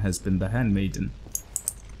time has been the handmaiden.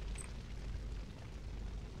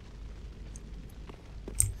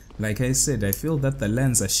 Like I said, I feel that the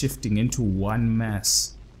lands are shifting into one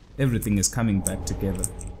mass. Everything is coming back together.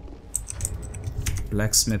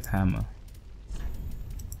 Blacksmith hammer.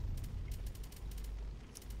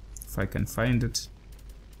 If I can find it.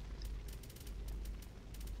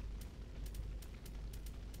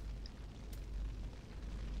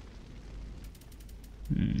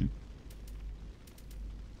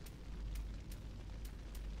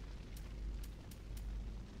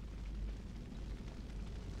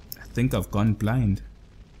 I think I've gone blind.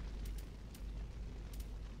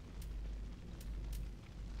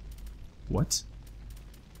 What?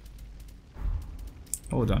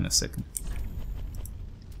 Hold on a second.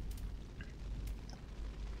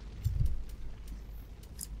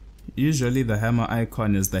 Usually the hammer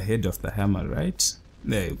icon is the head of the hammer, right?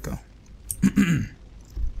 There you go.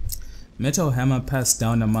 Metal hammer passed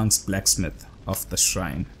down amongst blacksmith of the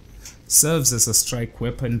shrine. Serves as a strike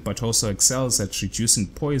weapon, but also excels at reducing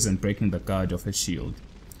poison, breaking the guard of a shield.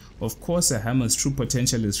 Of course, a hammer's true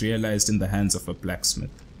potential is realized in the hands of a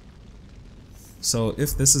blacksmith. So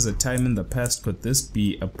if this is a time in the past, could this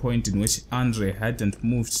be a point in which Andre hadn't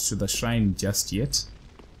moved to the shrine just yet?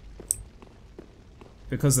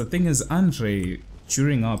 Because the thing is, Andre,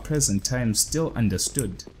 during our present time, still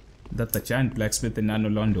understood that the giant blacksmith in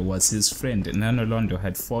Anolondo was his friend, and Anolondo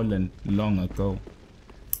had fallen long ago.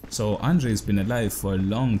 So Andre's been alive for a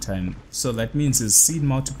long time, so that means he's seen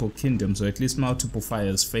multiple kingdoms, or at least multiple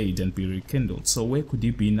fires fade and be rekindled. So where could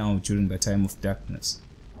he be now during the time of darkness?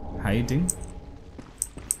 Hiding?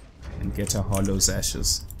 And get a hollow's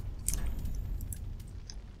ashes.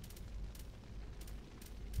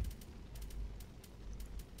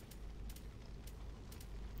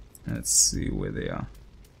 Let's see where they are.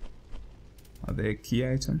 Are they a key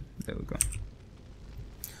item? There we go.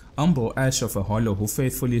 Humble ash of a hollow who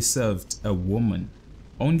faithfully served a woman,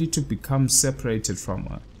 only to become separated from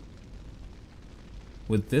her.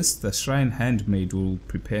 With this, the shrine handmaid will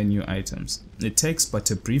prepare new items. It takes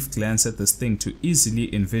but a brief glance at this thing to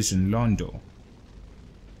easily envision Londo.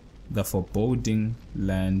 the foreboding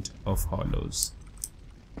land of hollows.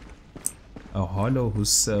 A hollow who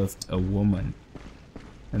served a woman,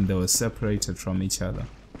 and they were separated from each other.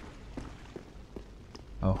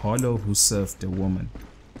 A hollow who served a woman.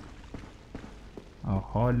 A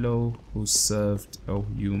hollow who served a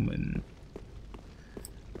human.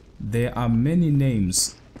 There are many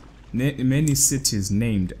names, many cities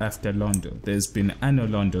named after Londo. There's been Anno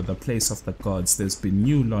Londo, the place of the gods. There's been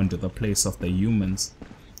New Londo, the place of the humans.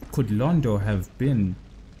 Could Londo have been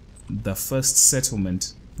the first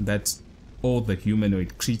settlement that all the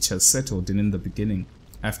humanoid creatures settled in the beginning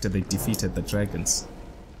after they defeated the dragons?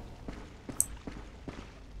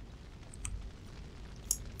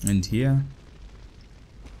 And here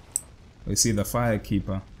we see the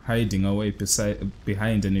Firekeeper hiding away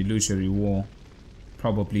behind an illusory wall,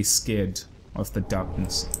 probably scared of the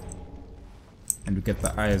darkness. And we get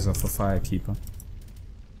the eyes of the Firekeeper.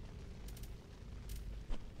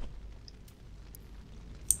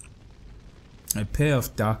 A pair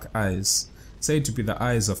of dark eyes, said to be the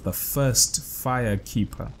eyes of the first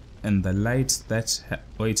Firekeeper, and the light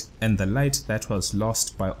that was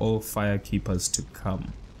lost by all Firekeepers to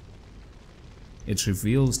come. It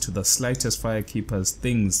reveals to the slightest Firekeepers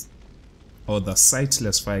things, or the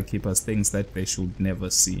sightless Firekeepers things that they should never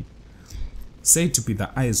see. Said to be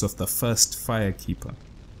the eyes of the first Firekeeper,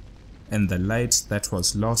 and the light that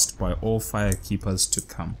was lost by all Firekeepers to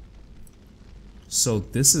come. So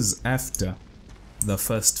this is after the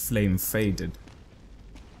first flame faded.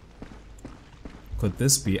 Could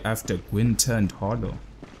this be after Gwyn turned hollow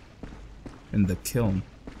in the kiln?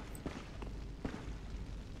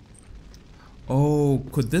 Oh,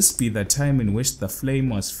 could this be the time in which the flame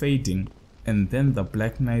was fading and then the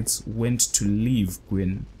Black Knights went to leave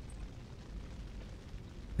Gwyn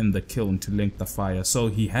in the kiln to link the fire? So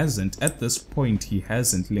he hasn't, at this point he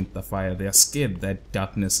hasn't linked the fire. They are scared that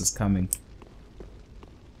darkness is coming.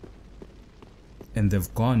 And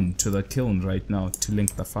they've gone to the kiln right now to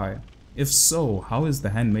link the fire. If so, how is the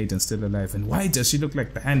Handmaiden still alive? And why does she look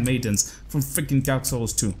like the Handmaidens from freaking Dark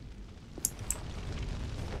Souls 2?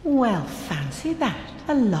 Well, fancy that,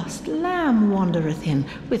 a lost lamb wandereth in,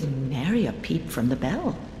 with nary a peep from the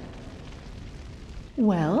bell.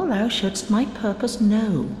 Well, thou shouldst my purpose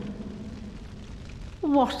know.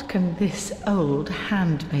 What can this old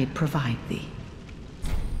handmaid provide thee?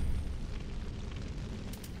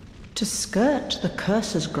 To skirt the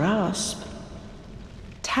curse's grasp,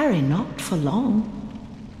 tarry not for long.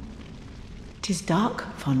 'Tis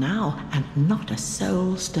dark for now, and not a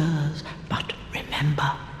soul stirs, but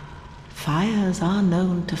remember, fires are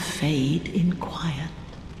known to fade in quiet.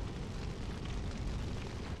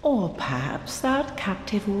 Or perhaps thou'rt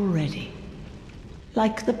captive already,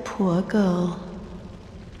 like the poor girl.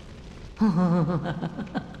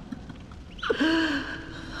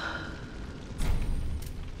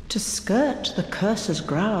 To skirt the curse's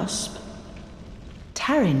grasp,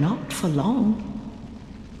 tarry not for long.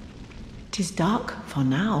 'Tis dark for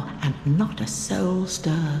now, and not a soul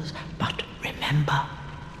stirs, but remember,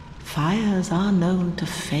 fires are known to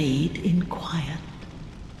fade in quiet.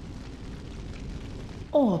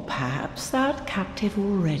 Or perhaps thou'rt captive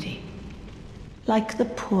already, like the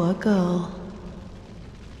poor girl.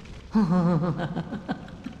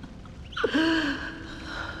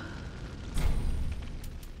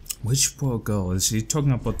 Which poor girl? Is she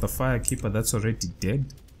talking about the Firekeeper that's already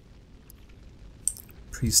dead?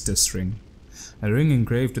 Priestess ring. A ring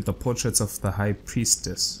engraved with the portraits of the High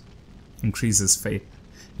Priestess increases faith.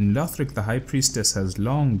 In Lothric, the High Priestess has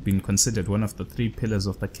long been considered one of the 3 pillars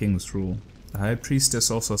of the king's rule. The High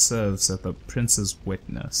Priestess also serves as the prince's wet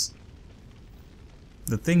nurse.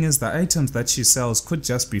 The thing is, the items that she sells could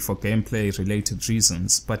just be for gameplay related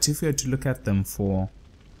reasons, but if you had to look at them for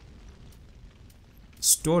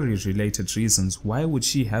story related reasons, why would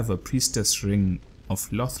she have a priestess ring of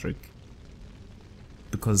Lothric?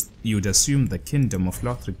 Because you'd assume the kingdom of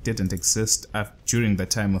Lothric didn't exist during the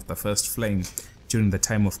time of the first flame, during the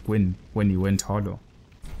time of Gwyn, when he went hollow.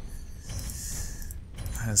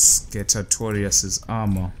 Let's get Artorias'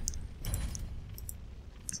 armor.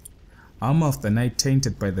 Armor of the night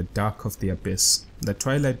tainted by the dark of the abyss. The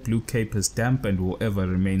twilight blue cape is damp and will ever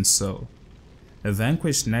remain so. A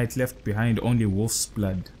vanquished knight left behind only wolf's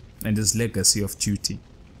blood and his legacy of duty.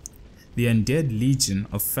 The undead legion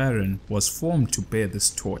of Farron was formed to bear this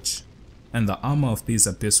torch, and the armor of these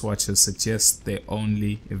abyss watchers suggests their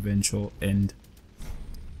only eventual end.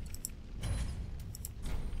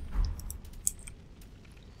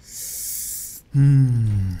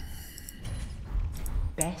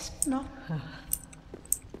 Best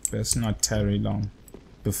not tarry long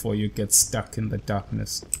before you get stuck in the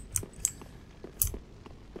darkness.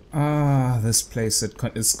 Ah, this place,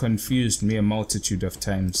 it's confused me a multitude of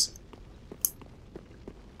times.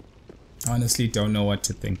 Honestly, don't know what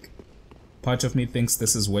to think. Part of me thinks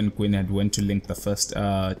this is when Gwyn had went to link the first,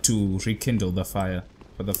 to rekindle the fire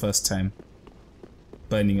for the first time.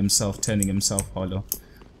 Burning himself, turning himself hollow.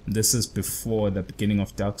 This is before the beginning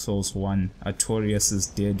of Dark Souls 1. Artorias is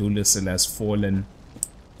dead, Ulusil has fallen.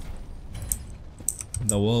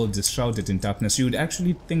 The world is shrouded in darkness. You would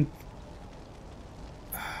actually think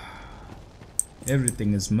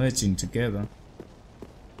everything is merging together.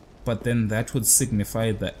 But then that would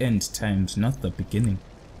signify the end times, not the beginning.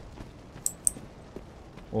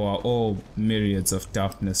 Or are all myriads of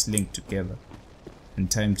darkness linked together, and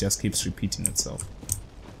time just keeps repeating itself.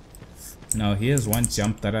 Now here's one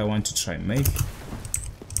jump that I want to try and make.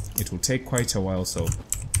 It will take quite a while, so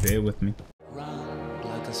bear with me. Round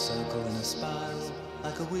like a circle in a spiral,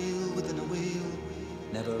 like a wheel within a wheel,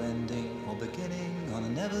 never ending or beginning on a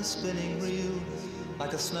never spinning reel,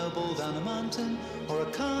 like a snowball down a mountain or a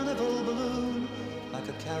carnival balloon, like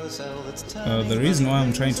a carousel that's turning. The reason why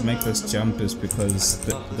I'm trying to make this jump is because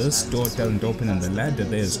this door doesn't open and the ladder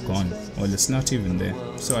there is gone. Well, it's not even there,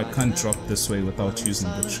 so I can't drop this way without using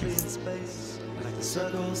the tree. Like the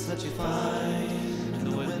circles that you find in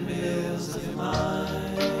the windmills of your mind.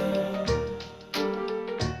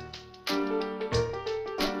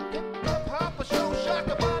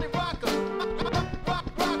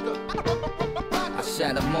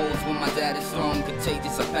 Shatter molds when my dad is strong,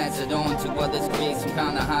 contagious, I pass it on to others, create some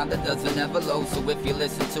kind of high that doesn't ever low. So if you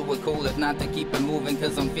listen to it, cool, if not, then keep it moving,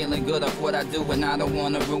 cause I'm feeling good off what I do and I don't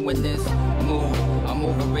wanna ruin this mood. I'm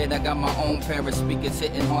over it, I got my own pair of speakers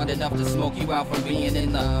hitting hard enough to smoke you out from being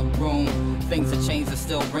in the room. Things have changed, I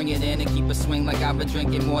still bring it in and keep a swing like I've been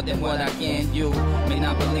drinking more than what I can. You may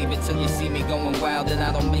not believe it till you see me going wild, and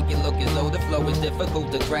I don't make it look as though the flow is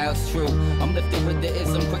difficult, the crowd's true. I'm lifted with the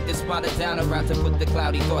ism, quick to spot it down, around to put the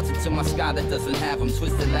cloudy thoughts into my sky that doesn't have them.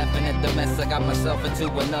 Twisted laughing at the mess I got myself into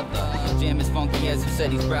another. Jam is funky as you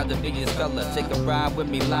said, he's proud to be his fella. Take a ride with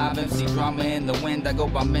me live, MC drama in the wind. I go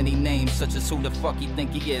by many names, such as who the fuck he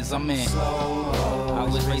think he is. I'm in. I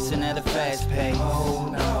was racing at a fast pace.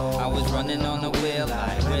 I was running on the wheel.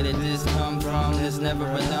 Where did this come from? There's never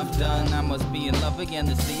enough done. I must be in love again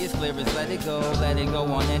to see as clear as let it go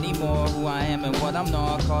on anymore. Who I am and what I'm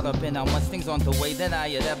not. Caught up in how much things aren't the way that I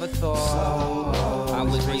had ever thought. I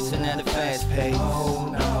was racing at a fast pace.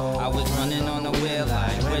 I was running on the wheel.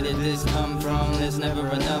 Where did this come from? There's never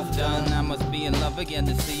enough done. I must be in love again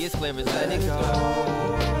to see as clear as let it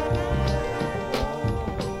go.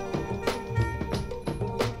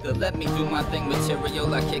 Let me do my thing,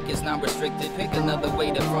 material I kick is not restricted. Pick another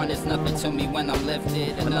way to front, it's nothing to me when I'm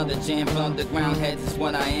lifted. Another jam from the ground heads is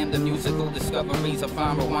what I am. The musical discoveries I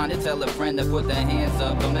find rewind to tell a friend to put their hands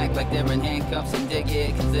up. Don't act like they're in handcuffs and dig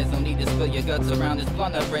it, cause there's no need to spill your guts around this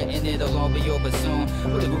blunt I've written. It'll all be over soon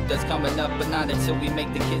with a group that's coming up, but not until we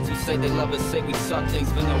make the kids who say they love us say we suck.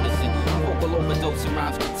 Thanks for noticing. Vocal overdose and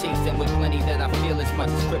rhymes critiqued, and with plenty that I feel as much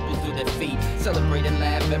as cripples through their feet. Celebrate and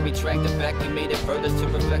laugh every track, the fact we made it further to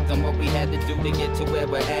reflect on what we had to do to get to where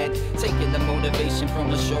we're at. Taking the motivation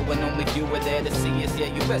from a show when only few were there to see us. Yeah,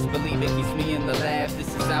 you best believe it keeps me in the lab.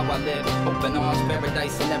 This is how I live. Open arms,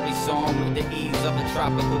 paradise in every song, with the ease of a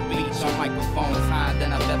tropical beach. On microphones higher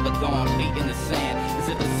than I've ever gone. Feet in the sand, as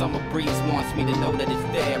if the summer breeze wants me to know that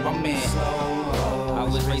it's there. I'm in. I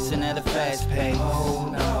was racing at a fast pace.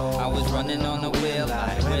 I was running on the wheel.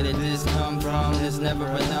 Where did this come from? There's never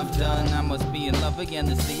enough done. I must be in love again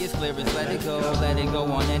to see as clear as let it go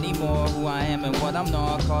on anymore. Who I am and what I'm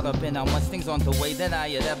not. Caught up in how much things aren't the way that I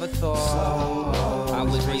had ever thought. I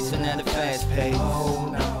was racing at a fast pace.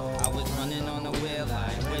 I was running on the wheel.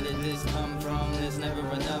 Where did this come from? There's never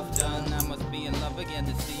enough done. I must be in love again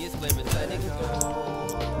to see as clear as let it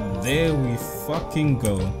go. There we fucking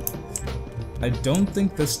go. I don't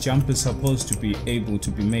think this jump is supposed to be able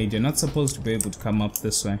to be made. You're not supposed to be able to come up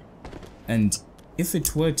this way. And if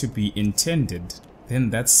it were to be intended,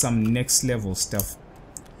 then that's some next level stuff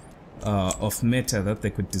of meta that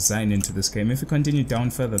they could design into this game. If you continue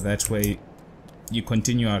down further that way, you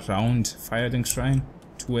continue around Firelink Shrine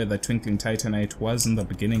to where the Twinkling Titanite was in the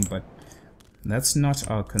beginning, but that's not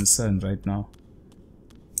our concern right now.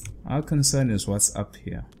 Our concern is what's up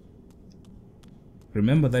here.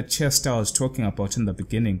 Remember that chest I was talking about in the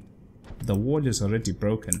beginning? The wall is already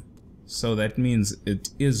broken, so that means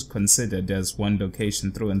it is considered as one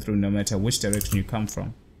location through and through, no matter which direction you come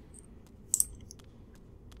from.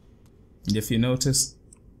 And if you notice,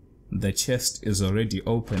 the chest is already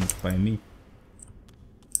opened by me.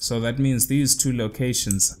 So that means these two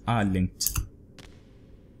locations are linked.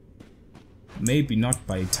 Maybe not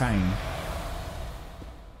by time,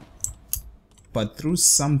 but through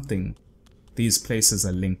something, these places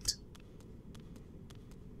are linked.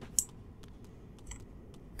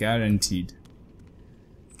 Guaranteed.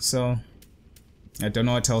 So, I don't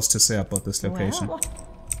know what else to say about this location. Well,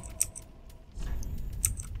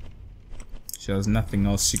 She has nothing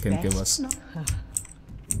else she can give us.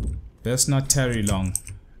 Best not tarry long.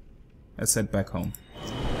 Let's head back home.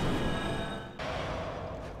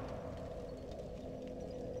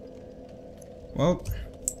 Well,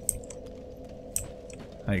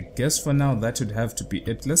 I guess for now that would have to be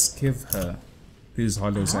it. Let's give her these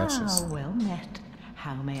Hollow's ashes. well met.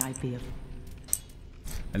 How may I be of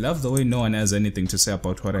I love the way no one has anything to say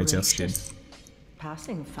about what I just did. gracious?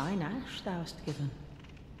 Passing fine ash thou'st given.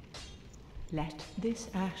 Let this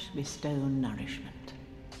ash bestow nourishment.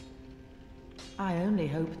 I only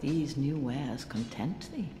hope these new wares content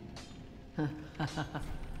thee.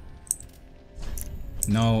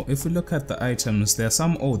 Now, if we look at the items, there are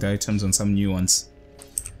some old items and some new ones.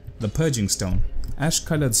 The Purging Stone.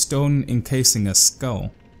 Ash-colored stone encasing a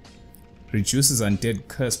skull. Reduces undead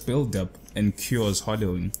curse buildup and cures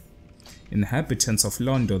hollowing. Inhabitants of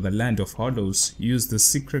Londo, the land of hollows, use the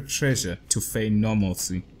secret treasure to feign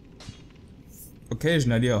normalcy.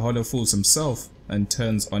 Occasionally a hollow fools himself and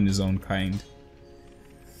turns on his own kind.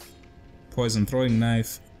 Poison throwing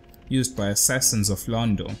knife, used by assassins of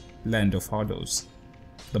Londo, land of hollows.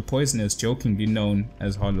 The poison is jokingly known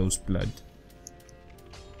as Hollow's blood.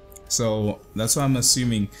 So that's why I'm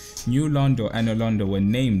assuming New Londo and Londo were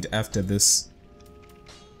named after this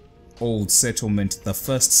old settlement, the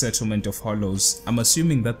first settlement of Hollows. I'm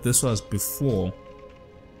assuming that this was before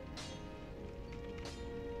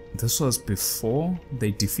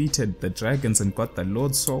they defeated the dragons and got the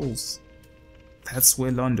Lord Souls. That's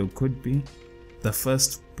where Londo could be. The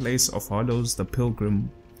first place of Hollows, the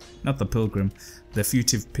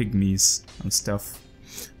fugitive pygmies and stuff.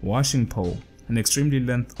 Washing pole. An extremely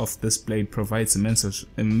length of this blade provides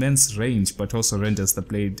immense range, but also renders the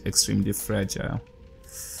blade extremely fragile.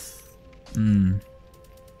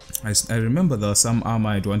 I remember there was some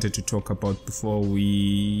armor I'd wanted to talk about before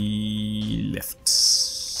we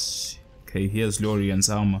left. Okay, here's Lorien's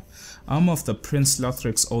armor. Armor of the Prince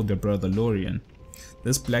Lothric's older brother Lorien.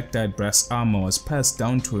 This black dyed brass armor was passed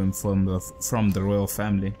down to him from the royal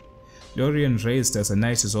family. Lorien, raised as a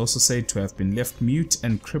knight, is also said to have been left mute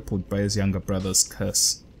and crippled by his younger brother's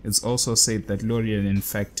curse. It's also said that Lorien in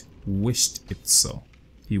fact wished it so.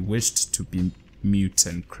 He wished to be mute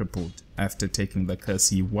and crippled after taking the curse.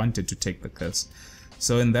 He wanted to take the curse.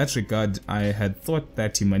 So in that regard, I had thought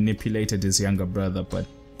that he manipulated his younger brother, but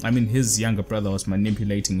I mean his younger brother was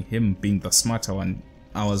manipulating him, being the smarter one.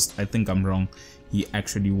 I think I'm wrong. He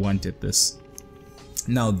actually wanted this.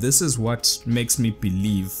 Now this is what makes me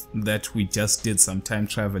believe that we just did some time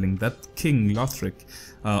traveling, that King Lothric,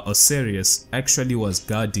 Osiris, actually was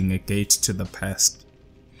guarding a gate to the past.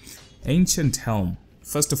 Ancient Helm.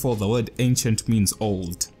 First of all, the word ancient means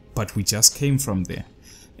old, but we just came from there.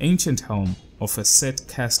 Ancient Helm of a set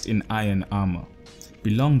cast in iron armor.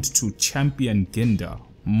 Belonged to Champion Ginda,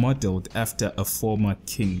 modeled after a former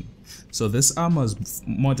king. So this armor is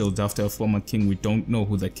modeled after a former king. We don't know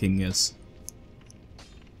who the king is.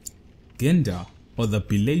 Ginda, or the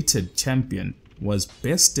belated champion, was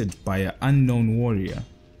bested by an unknown warrior.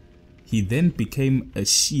 He then became a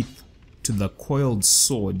sheath to the coiled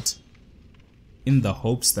sword in the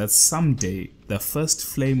hopes that someday the first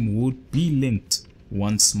flame would be linked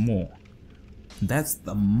once more. That's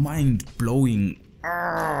the mind-blowing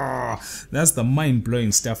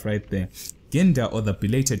stuff right there. Ginda, or the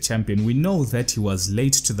belated champion, we know that he was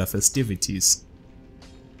late to the festivities,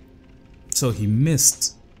 so he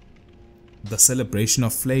missed the celebration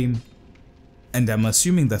of flame, and I'm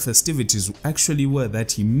assuming the festivities actually were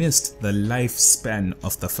that he missed the lifespan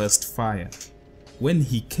of the first fire. When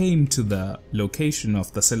he came to the location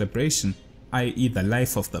of the celebration, i.e. the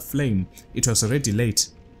life of the flame, it was already late.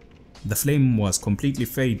 The flame was completely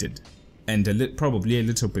faded, and probably a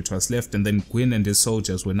little bit was left, and then Gwyn and his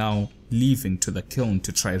soldiers were now leaving to the kiln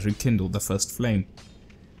to try rekindle the first flame.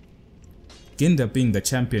 Ginda, being the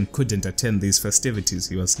champion, couldn't attend these festivities,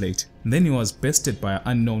 he was late. Then he was bested by an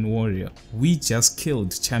unknown warrior. We just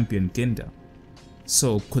killed Champion Ginda.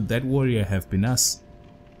 So could that warrior have been us?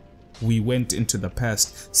 We went into the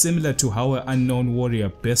past, similar to how an unknown warrior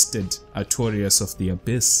bested Artorias of the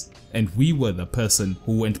Abyss, and we were the person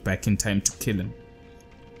who went back in time to kill him.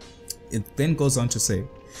 It then goes on to say,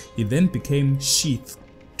 he then became sheathed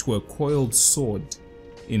to a coiled sword,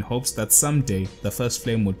 in hopes that someday the first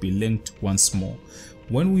flame would be linked once more.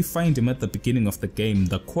 When we find him at the beginning of the game,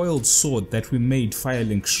 the coiled sword that we made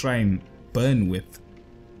Firelink Shrine burn with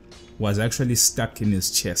was actually stuck in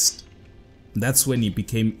his chest. That's when he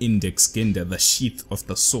became Index Ginder, the sheath of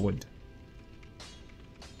the sword.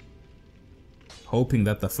 Hoping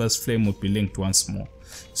that the first flame would be linked once more.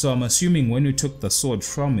 So I'm assuming when we took the sword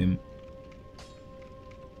from him,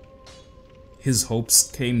 his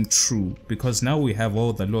hopes came true, because now we have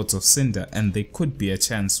all the Lords of Cinder and there could be a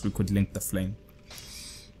chance we could link the flame.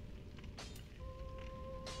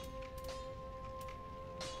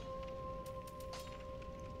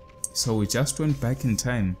 So we just went back in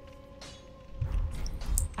time.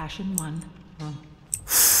 Ashen One. What?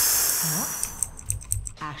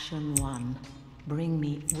 Ashen One. Bring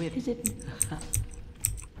me with. Is it?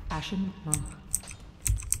 Ashen One.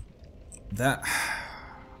 That...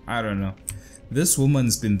 I don't know. This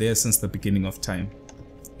woman's been there since the beginning of time.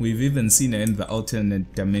 We've even seen her in the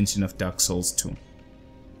alternate dimension of Dark Souls 2.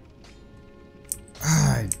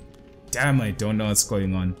 Damn, I don't know what's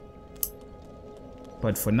going on.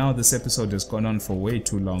 But for now, this episode has gone on for way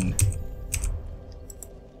too long.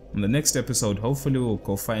 In the next episode, hopefully we'll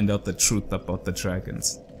go find out the truth about the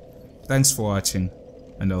dragons. Thanks for watching,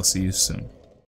 and I'll see you soon.